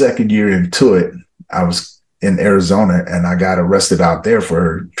the second year into it, I was in Arizona, and I got arrested out there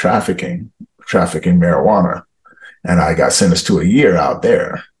for trafficking marijuana. And I got sentenced to a year out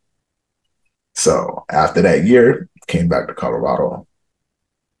there. So after that year, came back to Colorado.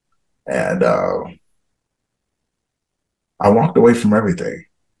 And I walked away from everything.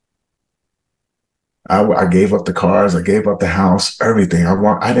 I gave up the cars, I gave up the house, everything.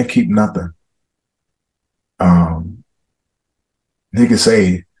 I didn't keep nothing. You could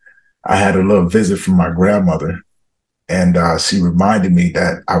say I had a little visit from my grandmother, and she reminded me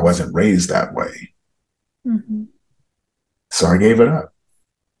that I wasn't raised that way. Mm-hmm. So I gave it up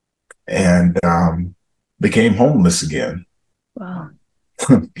and became homeless again. Wow.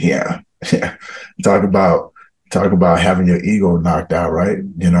 Yeah. Talk about having your ego knocked out, right?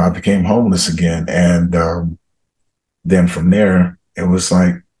 I became homeless again. And then from there, it was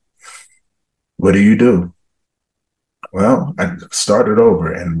like, what do you do? Well, I started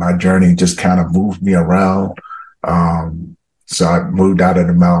over, and my journey just kind of moved me around. So I moved out of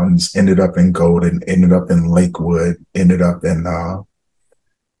the mountains, ended up in Golden, ended up in Lakewood, ended up in,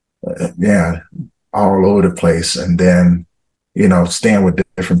 all over the place. And then, staying with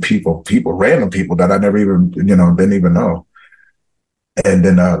different people, random people that I never even, didn't even know. And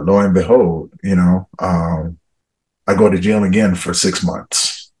then lo and behold, I go to jail again for 6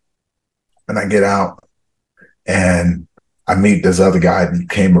 months. And I get out and I meet this other guy that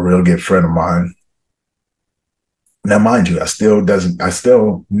became a real good friend of mine. Now, mind you, I still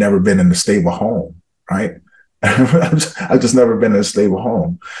never been in a stable home, right? I've just never been in a stable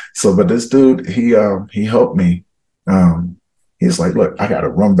home. So, but this dude, he helped me. He's like, look, I got a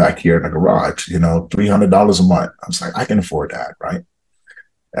room back here in the garage, $300 a month. I was like, I can afford that, right?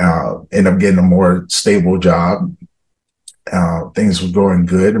 End up getting a more stable job. Things were going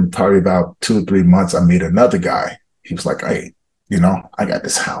good. And probably about 2 or 3 months, I meet another guy. He was like, hey, I got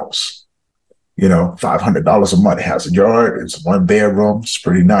this house, $500 a month. It has a yard. It's 1 bedroom. It's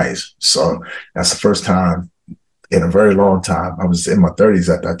pretty nice. So that's the first time in a very long time. I was in my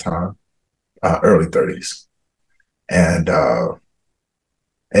 30s at that time, early 30s. And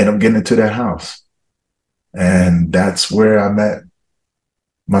I'm getting into that house. And that's where I met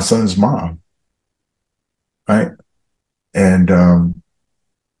my son's mom, right? And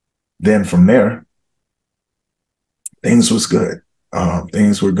then from there, things was good.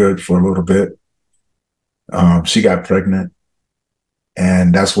 Things were good for a little bit. She got pregnant.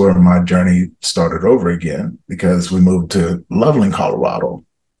 And that's where my journey started over again, because we moved to Loveland, Colorado.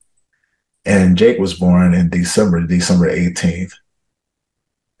 And Jake was born in December 18th.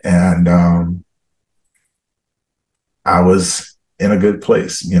 And I was in a good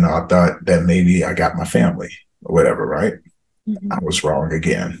place. I thought that maybe I got my family or whatever, right? Mm-hmm. I was wrong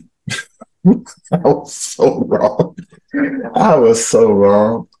again. I was so wrong. I was so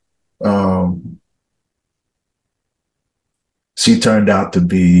wrong. She turned out to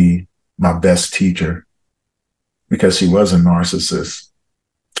be my best teacher because she was a narcissist.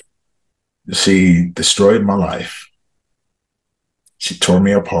 She destroyed my life. She tore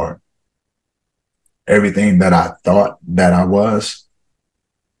me apart. Everything that I thought that I was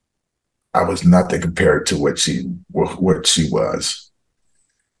nothing compared to what she was.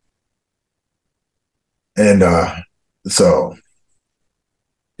 And so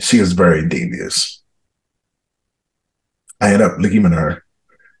she was very devious. I ended up leaving her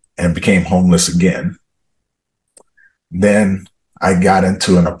and became homeless again. Then I got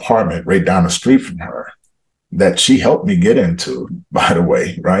into an apartment right down the street from her that she helped me get into, by the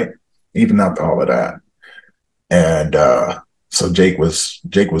way, right? Even after all of that. And so Jake was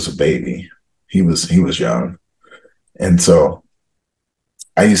a baby. He was young. And so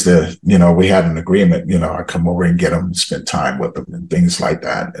I used to, we had an agreement, I come over and get him, spend time with him and things like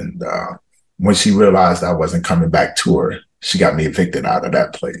that. And when she realized I wasn't coming back to her, she got me evicted out of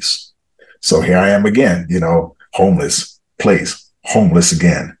that place. So here I am again, homeless place, homeless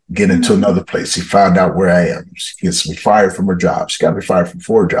again, get into another place. She found out where I am. She gets me fired from her job. She got me fired from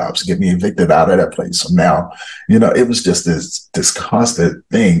 4 jobs to get me evicted out of that place. So now, it was just this constant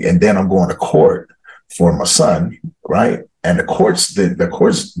thing. And then I'm going to court for my son, right? And the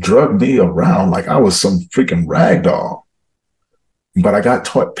courts drugged me around like I was some freaking rag doll. But I got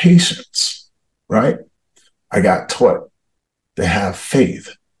taught patience, right? I got taught to have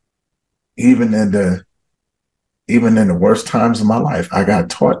faith. Even in the worst times of my life, I got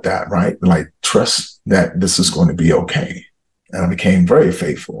taught that, right? Like, trust that this is going to be okay. And I became very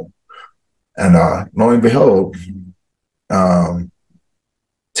faithful. And lo and behold, 2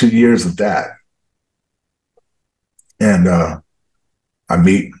 years of that. And I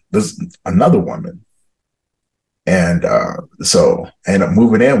meet another woman. And so I ended up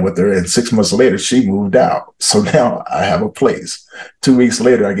moving in with her. And 6 months later, she moved out. So now I have a place. 2 weeks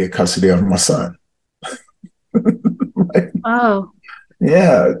later, I get custody of my son. Right? Oh.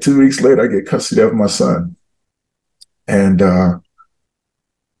 Yeah. 2 weeks later, I get custody of my son. And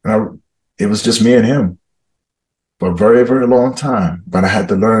it was just me and him for a very, very long time. But I had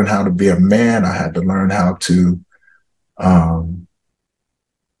to learn how to be a man. I had to learn how to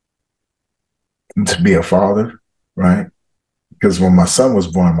be a father, right? Because when my son was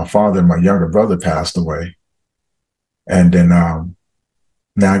born, my father and my younger brother passed away. And then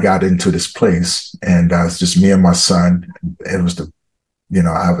now I got into this place, and it's just me and my son. It was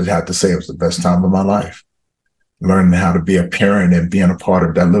I would have to say it was the best time of my life. Learning how to be a parent and being a part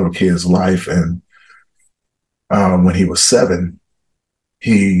of that little kid's life. And when he was 7,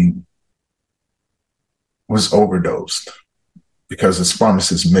 he was overdosed because his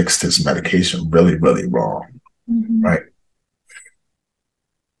pharmacist mixed his medication really, really wrong, right?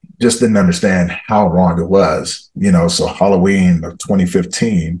 Just didn't understand how wrong it was, So Halloween of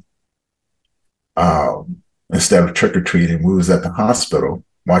 2015, instead of trick-or-treating, we was at the hospital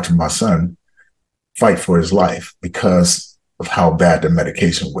watching my son fight for his life because of how bad the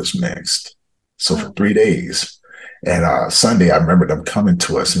medication was mixed. So for 3 days, And Sunday, I remember them coming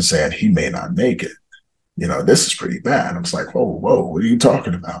to us and saying, he may not make it. This is pretty bad. I was like, whoa, what are you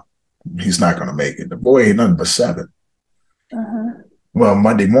talking about? He's not going to make it. The boy ain't nothing but 7. Uh-huh. Well,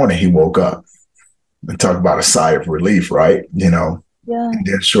 Monday morning, he woke up and talked about a sigh of relief, right? Yeah. And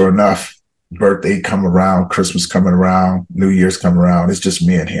then sure enough, birthday come around, Christmas coming around, New Year's coming around. It's just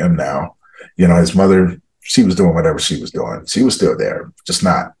me and him now. His mother, she was doing whatever she was doing. She was still there, just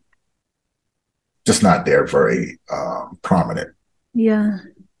not there very prominent. Yeah.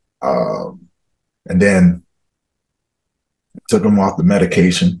 And then took him off the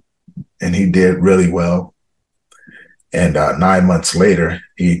medication, and he did really well. And 9 months later,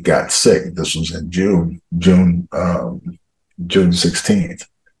 he got sick. This was in June 16th.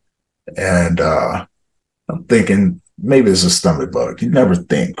 And I'm thinking maybe it's a stomach bug. You never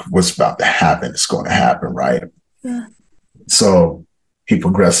think what's about to happen is going to happen, right? Yeah. So he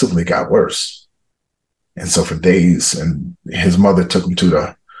progressively got worse. And so for days, and his mother took him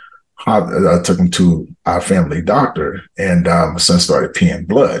to our family doctor, and my son started peeing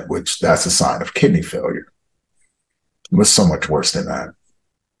blood, which that's a sign of kidney failure. It was so much worse than that.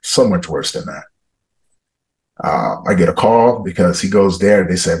 So much worse than that. I get a call because he goes there.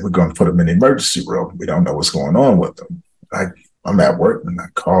 They said, we're going to put him in the emergency room. We don't know what's going on with him. I'm at work, and I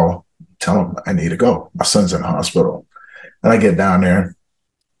call, tell him I need to go. My son's in the hospital. And I get down there.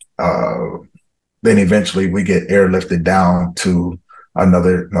 Then eventually we get airlifted down to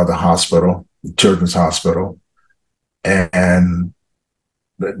another hospital, children's hospital. And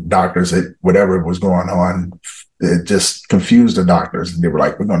the doctors, whatever was going on, it just confused the doctors. And they were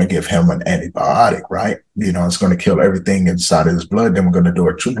like, we're going to give him an antibiotic, right? It's going to kill everything inside of his blood. Then we're going to do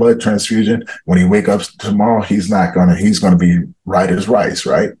a true blood transfusion. When he wake up tomorrow, he's going to be right as rice,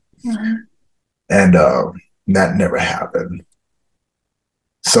 right? Mm-hmm. And that never happened.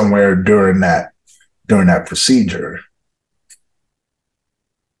 Somewhere during that procedure,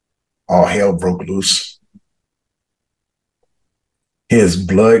 all hell broke loose. His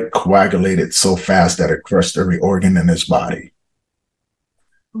blood coagulated so fast that it crushed every organ in his body.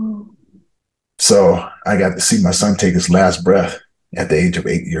 Mm. So I got to see my son take his last breath at the age of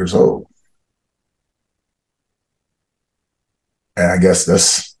 8 years old. And I guess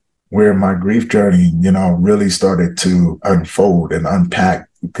that's where my grief journey, really started to unfold and unpack,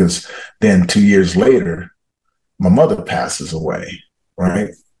 because then 2 years later, my mother passes away,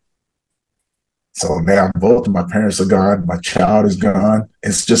 right? So now both of my parents are gone. My child is gone.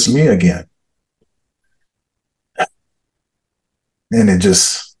 It's just me again. And it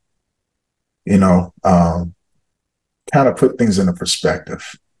just, kind of put things in a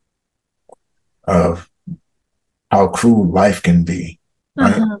perspective of how cruel life can be,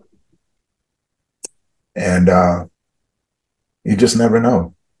 right? Uh-huh. And you just never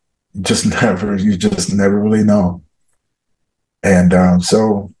know. You just never really know. And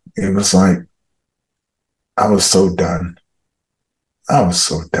so it was like, I was so done. I was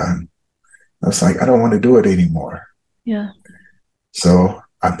like, I don't want to do it anymore. Yeah. So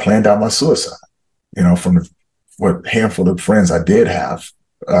I planned out my suicide, from what handful of friends I did have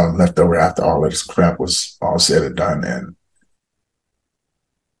left over after all of this crap was all said and done. And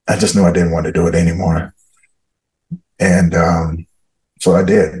I just knew I didn't want to do it anymore. And so I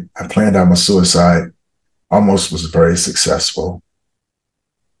did. I planned out my suicide, almost was very successful.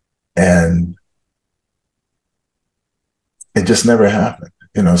 And it just never happened.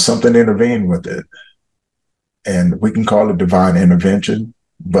 Something intervened with it. And we can call it divine intervention,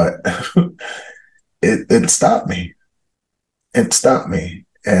 but it stopped me. It stopped me.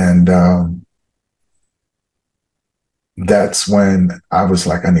 And that's when I was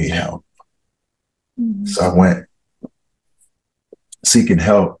like, I need help. Mm-hmm. So I went seeking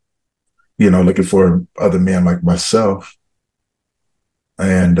help, looking for other men like myself.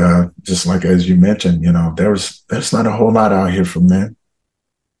 And just like, as you mentioned, there's not a whole lot out here for men.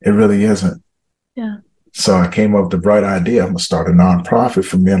 It really isn't. Yeah. So I came up with the bright idea. I'm going to start a nonprofit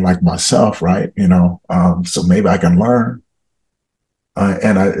for men like myself, right? So maybe I can learn.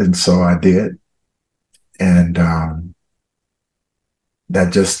 And so I did. And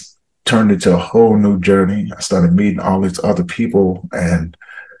that just turned into a whole new journey. I started meeting all these other people, and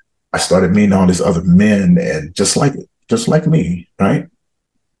I started meeting all these other men, and just like me, right?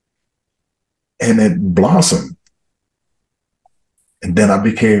 And it blossomed. And then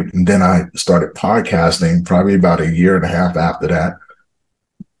I started podcasting probably about a year and a half after that,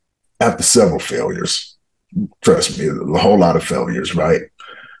 after several failures. Trust me, a whole lot of failures, right?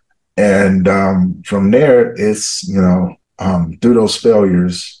 And from there, it's, through those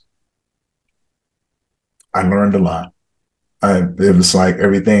failures, I learned a lot. It was like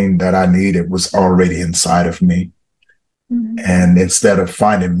everything that I needed was already inside of me. And instead of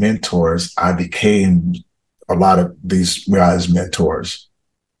finding mentors, I became a lot of these guys' mentors.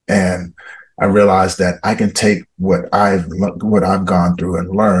 And I realized that I can take what I've gone through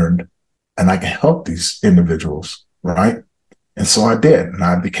and learned, and I can help these individuals, right? And so I did, and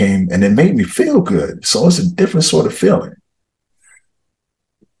and it made me feel good. So it's a different sort of feeling.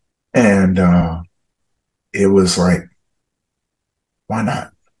 And it was like, why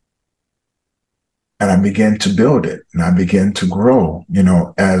not? And I began to build it, and I began to grow,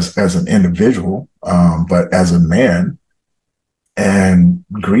 as an individual, but as a man. And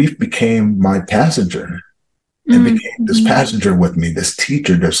grief became my passenger. It became this passenger with me, this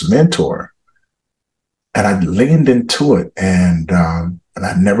teacher, this mentor. And I leaned into it, and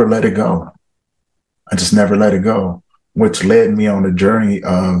I never let it go. I just never let it go, which led me on a journey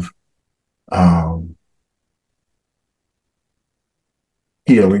of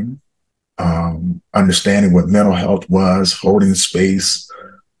healing, understanding what mental health was, holding space,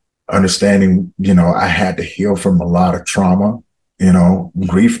 understanding, I had to heal from a lot of trauma.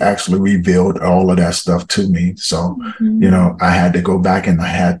 Grief actually revealed all of that stuff to me. So, I had to go back, and I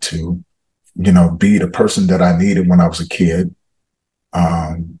had to, be the person that I needed when I was a kid,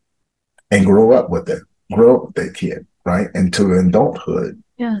 and grow up with that kid, right, into adulthood.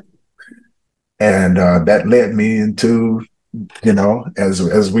 Yeah. And that led me into,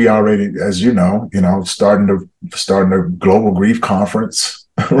 as we already, as starting a global grief conference,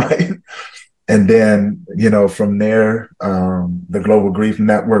 right? And then, from there, the Global Grief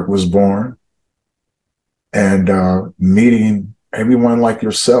Network was born, and meeting everyone like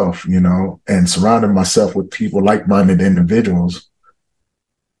yourself, and surrounding myself with people, like-minded individuals,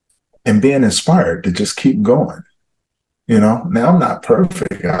 and being inspired to just keep going. Now I'm not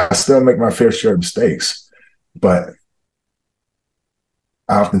perfect. I still make my fair share of mistakes, but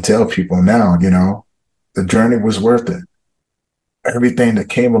I often tell people now, the journey was worth it. Everything that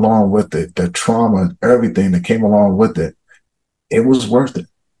came along with it, the trauma, everything that came along with it, it was worth it.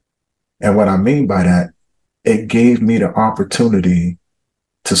 And what I mean by that, it gave me the opportunity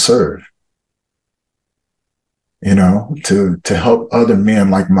to serve, to help other men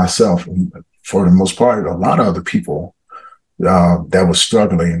like myself. For the most part, a lot of other people that was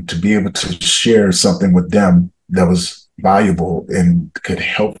struggling, to be able to share something with them that was valuable and could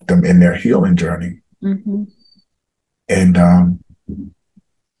help them in their healing journey. And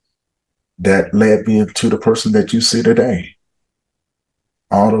that led me to the person that you see today.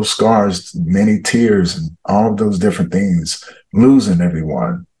 All those scars, many tears, and all of those different things, losing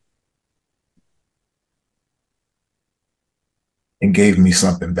everyone. And gave me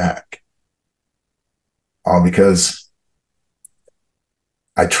something back. All because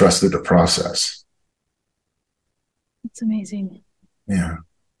I trusted the process. It's amazing. Yeah.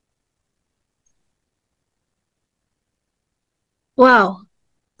 Wow.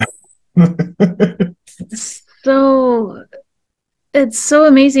 So it's so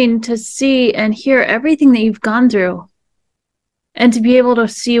amazing to see and hear everything that you've gone through, and to be able to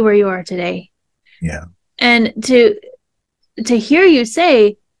see where you are today. Yeah. And to hear you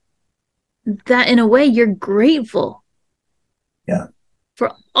say that, in a way, you're grateful. Yeah.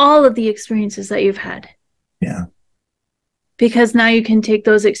 For all of the experiences that you've had. Yeah. Because now you can take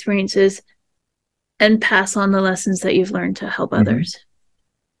those experiences and pass on the lessons that you've learned to help others.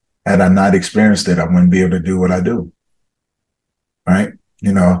 Had I not experienced it, I wouldn't be able to do what I do. Right?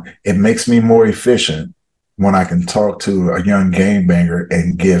 It makes me more efficient when I can talk to a young game banger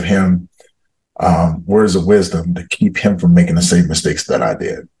and give him words of wisdom to keep him from making the same mistakes that I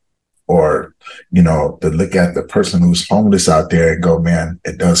did. Or, to look at the person who's homeless out there and go, man,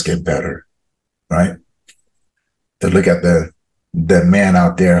 it does get better. Right? To look at the man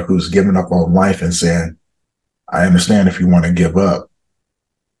out there who's giving up on life and saying, I understand if you want to give up,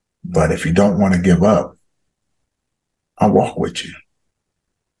 but if you don't want to give up, I'll walk with you.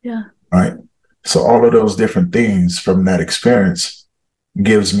 Yeah. Right. So all of those different things from that experience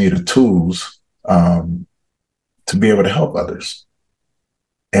gives me the tools to be able to help others.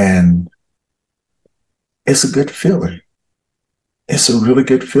 And it's a good feeling. It's a really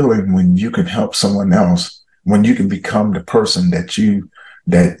good feeling when you can help someone else, when you can become the person that you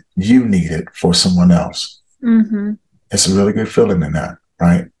needed for someone else. It's a really good feeling in that,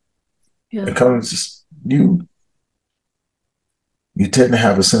 right? Yeah. Because you tend to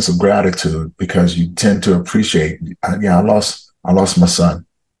have a sense of gratitude, because you tend to appreciate. I lost my son,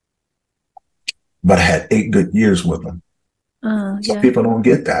 but I had 8 good years with him. So people don't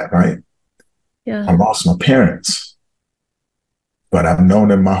get that, right? Yeah. I lost my parents, but I've known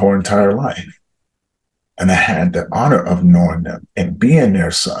them my whole entire life. And I had the honor of knowing them and being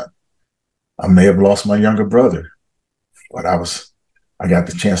their son. I may have lost my younger brother, But I got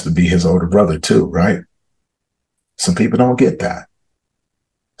the chance to be his older brother too, right? Some people don't get that.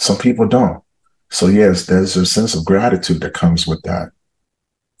 Some people don't. So yes, there's a sense of gratitude that comes with that,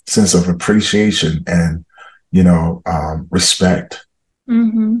 sense of appreciation and, respect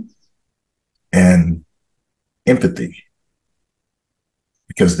Mm-hmm. and empathy,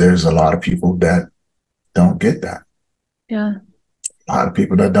 because there's a lot of people that don't get that. Yeah. A lot of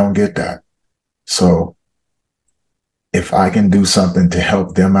people that don't get that. So if I can do something to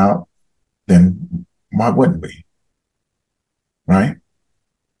help them out, then why wouldn't we? Right?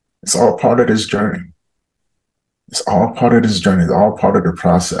 It's all part of this journey. It's all part of this journey. It's all part of the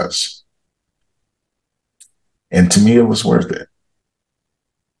process. And to me, it was worth it.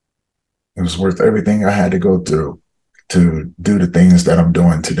 It was worth everything I had to go through to do the things that I'm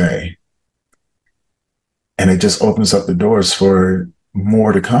doing today. And it just opens up the doors for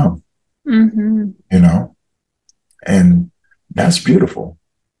more to come, Mm-hmm. And that's beautiful.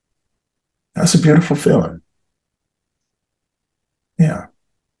 That's a beautiful feeling. Yeah.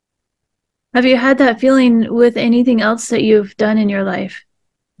 Have you had that feeling with anything else that you've done in your life?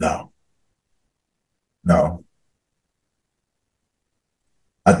 No, no.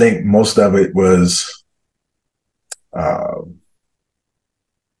 I think most of it was uh,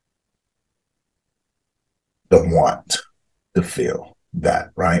 the want to feel that,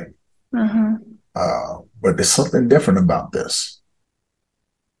 right? Uh-huh. But there's something different about this.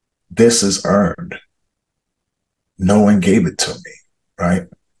 This is earned. No one gave it to me, right?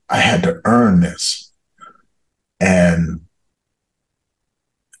 I had to earn this. And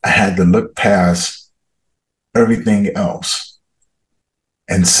I had to look past everything else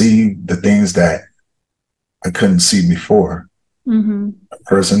and see the things that I couldn't see before. Mm-hmm.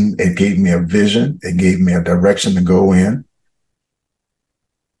 It gave me a vision. It gave me a direction to go in.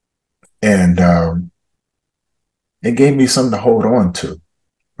 And it gave me something to hold on to,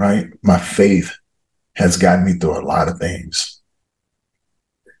 right? My faith has gotten me through a lot of things.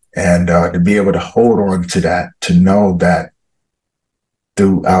 And to be able to hold on to that, to know that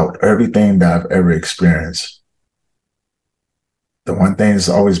throughout everything that I've ever experienced, the one thing that's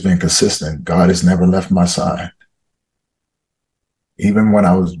always been consistent, God has never left my side. Even when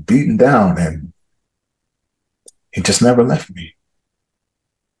I was beaten down, and he just never left me.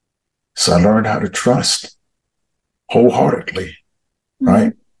 So I learned how to trust wholeheartedly,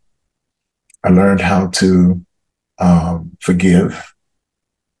 right? Mm-hmm. I learned how to forgive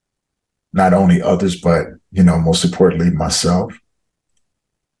not only others, but, most importantly, myself.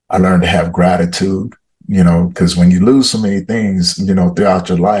 I learned to have gratitude, because when you lose so many things, throughout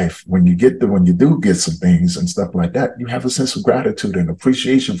your life, when you do get some things and stuff like that, you have a sense of gratitude and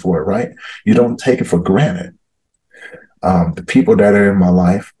appreciation for it, right? You don't take it for granted. The people that are in my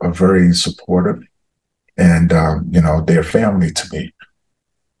life are very supportive, and, they're family to me.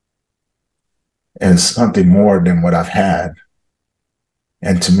 And it's something more than what I've had.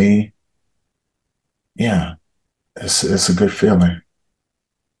 And to me, yeah, it's a good feeling.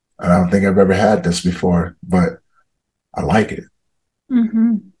 I don't think I've ever had this before, but I like it.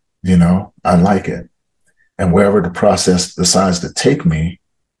 Mm-hmm. I like it. And wherever the process decides to take me,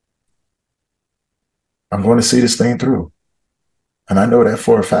 I'm going to see this thing through. And I know that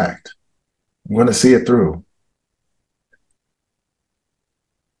for a fact. I'm going to see it through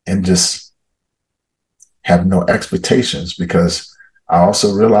and just have no expectations, because I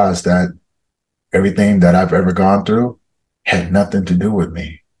also realize that everything that I've ever gone through had nothing to do with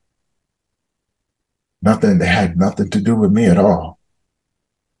me. Nothing that had nothing to do with me at all.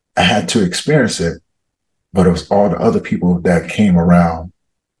 I had to experience it, but it was all the other people that came around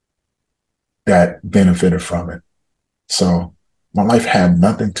that benefited from it. So my life had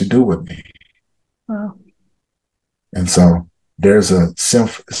nothing to do with me. Wow. And so there's a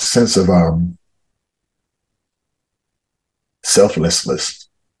sense of selflessness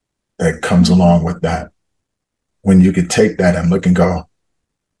that comes along with that. When you can take that and look and go,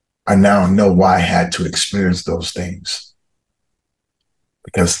 I now know why I had to experience those things,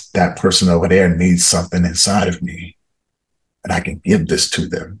 because that person over there needs something inside of me, and I can give this to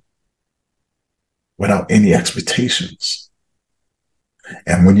them without any expectations.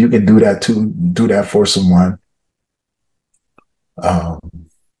 And when you can do that for someone, um,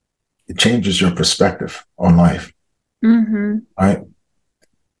 it changes your perspective on life, Mm-hmm. right?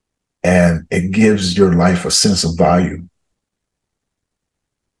 And it gives your life a sense of value,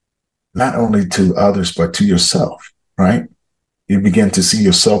 not only to others, but to yourself, right? You begin to see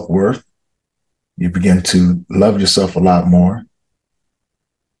your self-worth. You begin to love yourself a lot more.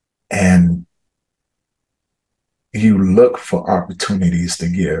 And you look for opportunities to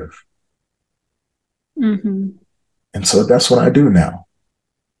give. Mm-hmm. And so that's what I do now.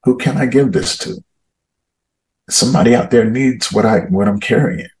 Who can I give this to? Somebody out there needs what I'm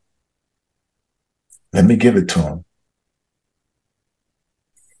carrying. Let me give it to them.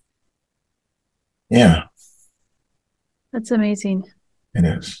 Yeah, That's amazing. it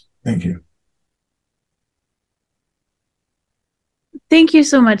is. Thank you. Thank you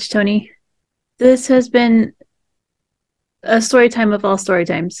so much, Tony. This has been a story time of all story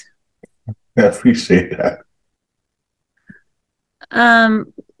times. I appreciate that.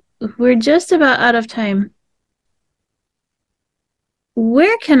 Um, we're just about out of time.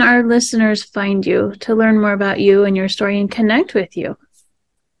 Where can our listeners find you to learn more about you and your story and connect with you?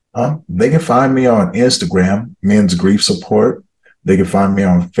 They can find me on Instagram, Men's Grief Support. They can find me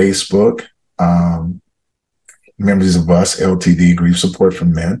on Facebook, Members of Us, LTD, Grief Support for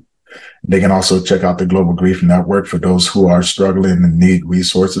Men. They can also check out the Global Grief Network for those who are struggling and need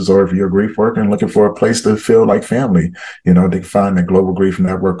resources, or if you're a grief worker and looking for a place to feel like family, they can find the Global Grief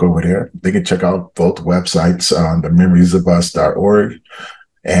Network over there. They can check out both websites, the memoriesofus.org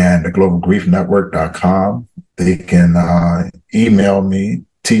and the globalgriefnetwork.com. They can email me,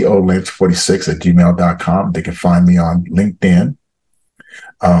 tolynch46@gmail.com. They can find me on LinkedIn,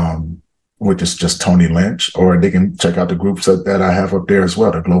 which is just Tony Lynch, or they can check out the groups that I have up there as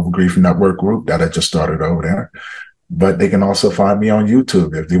well, the Global Grief Network group that I just started over there. But they can also find me on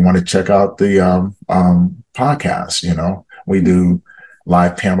YouTube if they want to check out the podcast. We do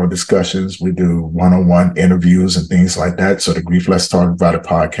live panel discussions, we do one-on-one interviews and things like that. So the Grief Let's Talk About It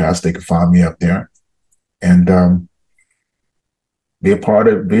podcast, they can find me up there and be a part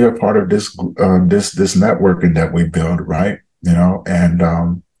of this this networking that we build, right?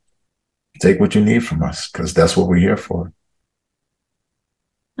 And take what you need from us, because that's what we're here for.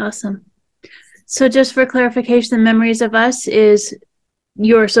 Awesome. So just for clarification, the Memories of Us is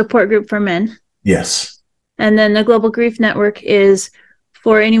your support group for men. Yes. And then the Global Grief Network is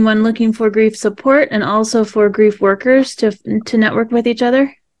for anyone looking for grief support and also for grief workers to network with each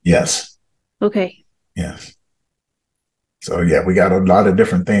other? Yes. Okay. Yes. So yeah, we got a lot of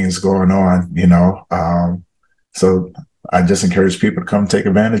different things going on, so I just encourage people to come take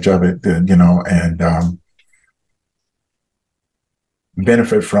advantage of it, and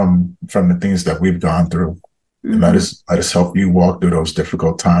benefit from the things that we've gone through. Mm-hmm. And let us help you walk through those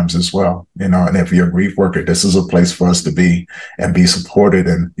difficult times as well. And if you're a grief worker, this is a place for us to be and be supported.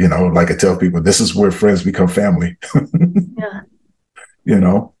 And, like I tell people, this is where friends become family.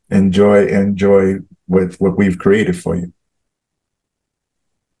 Yeah. Enjoy what we've created for you.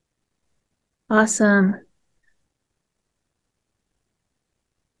 Awesome.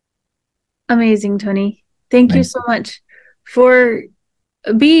 Amazing, Tony. Thank you so much for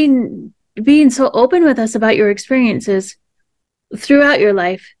being so open with us about your experiences throughout your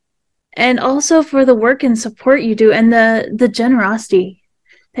life, and also for the work and support you do and the generosity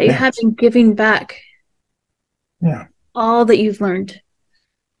that you have in giving back. Yeah. All that you've learned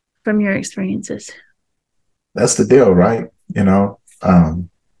from your experiences. That's the deal, right?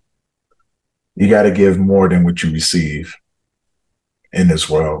 You got to give more than what you receive in this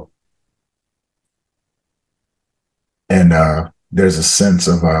world. And there's a sense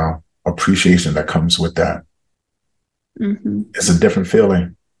of appreciation that comes with that. Mm-hmm. It's a different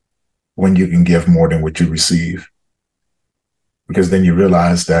feeling when you can give more than what you receive, because then you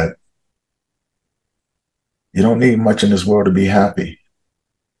realize that you don't need much in this world to be happy.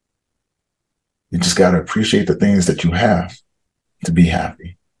 You just got to appreciate the things that you have to be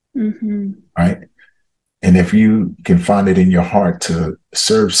happy. Mm-hmm. Right? And if you can find it in your heart to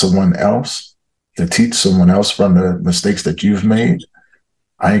serve someone else, to teach someone else from the mistakes that you've made,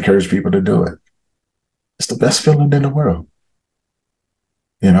 I encourage people to do it. It's the best feeling in the world.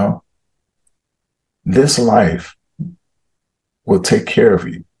 This life will take care of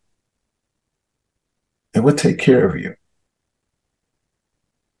you. It will take care of you.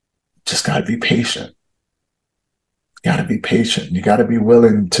 Just got to be patient. You got to be patient. You got to be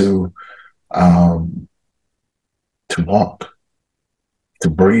willing to walk, to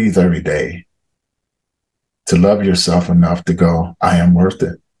breathe every day, to love yourself enough to go, I am worth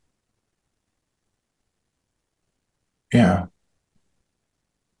it. Yeah.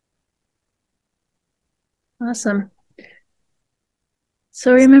 Awesome.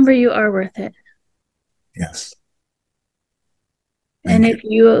 So remember, you are worth it. Yes. And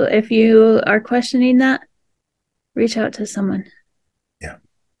if you are questioning that, reach out to someone. Yeah.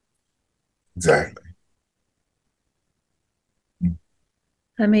 Exactly.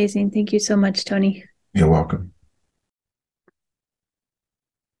 Amazing. Thank you so much, Tony. You're welcome.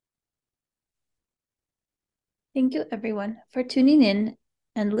 Thank you, everyone, for tuning in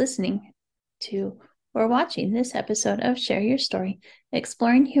and listening to or watching this episode of Share Your Story,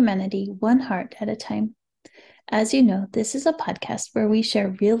 exploring humanity one heart at a time. As you know, this is a podcast where we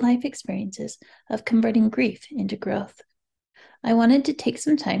share real-life experiences of converting grief into growth. I wanted to take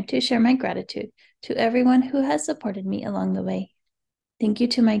some time to share my gratitude to everyone who has supported me along the way. Thank you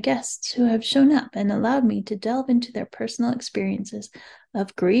to my guests who have shown up and allowed me to delve into their personal experiences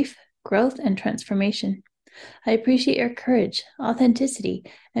of grief, growth, and transformation. I appreciate your courage, authenticity,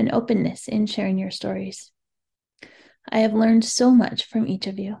 and openness in sharing your stories. I have learned so much from each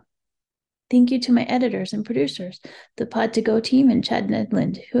of you. Thank you to my editors and producers, the Pod to Go team and Chad and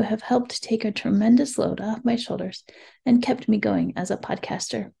Edland, who have helped take a tremendous load off my shoulders and kept me going as a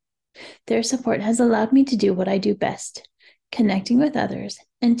podcaster. Their support has allowed me to do what I do best, connecting with others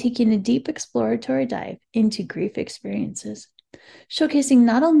and taking a deep exploratory dive into grief experiences, showcasing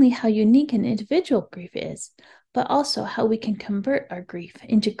not only how unique an individual grief is, but also how we can convert our grief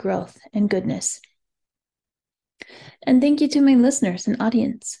into growth and goodness. And thank you to my listeners and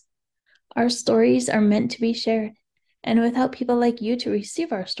audience. Our stories are meant to be shared, and without people like you to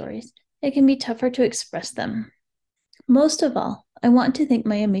receive our stories, it can be tougher to express them. Most of all, I want to thank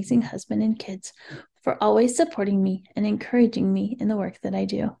my amazing husband and kids for always supporting me and encouraging me in the work that I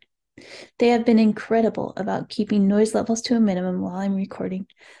do. They have been incredible about keeping noise levels to a minimum while I'm recording,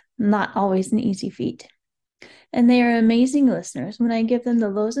 not always an easy feat. And they are amazing listeners when I give them the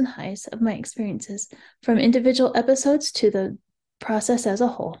lows and highs of my experiences, from individual episodes to the process as a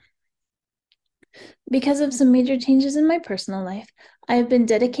whole. Because of some major changes in my personal life, I have been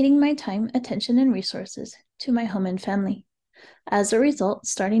dedicating my time, attention, and resources to my home and family. As a result,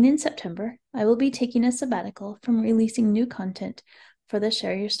 starting in September, I will be taking a sabbatical from releasing new content for the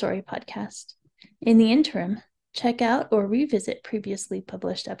Share Your Story podcast. In the interim, check out or revisit previously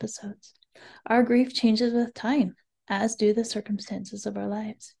published episodes. Our grief changes with time, as do the circumstances of our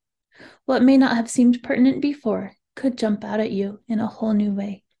lives. What may not have seemed pertinent before could jump out at you in a whole new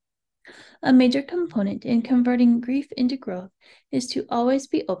way. A major component in converting grief into growth is to always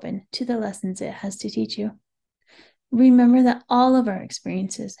be open to the lessons it has to teach you. Remember that all of our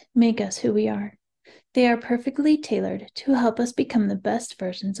experiences make us who we are. They are perfectly tailored to help us become the best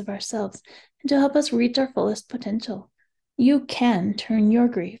versions of ourselves and to help us reach our fullest potential. You can turn your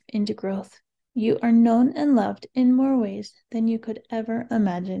grief into growth. You are known and loved in more ways than you could ever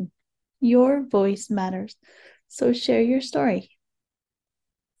imagine. Your voice matters, so share your story.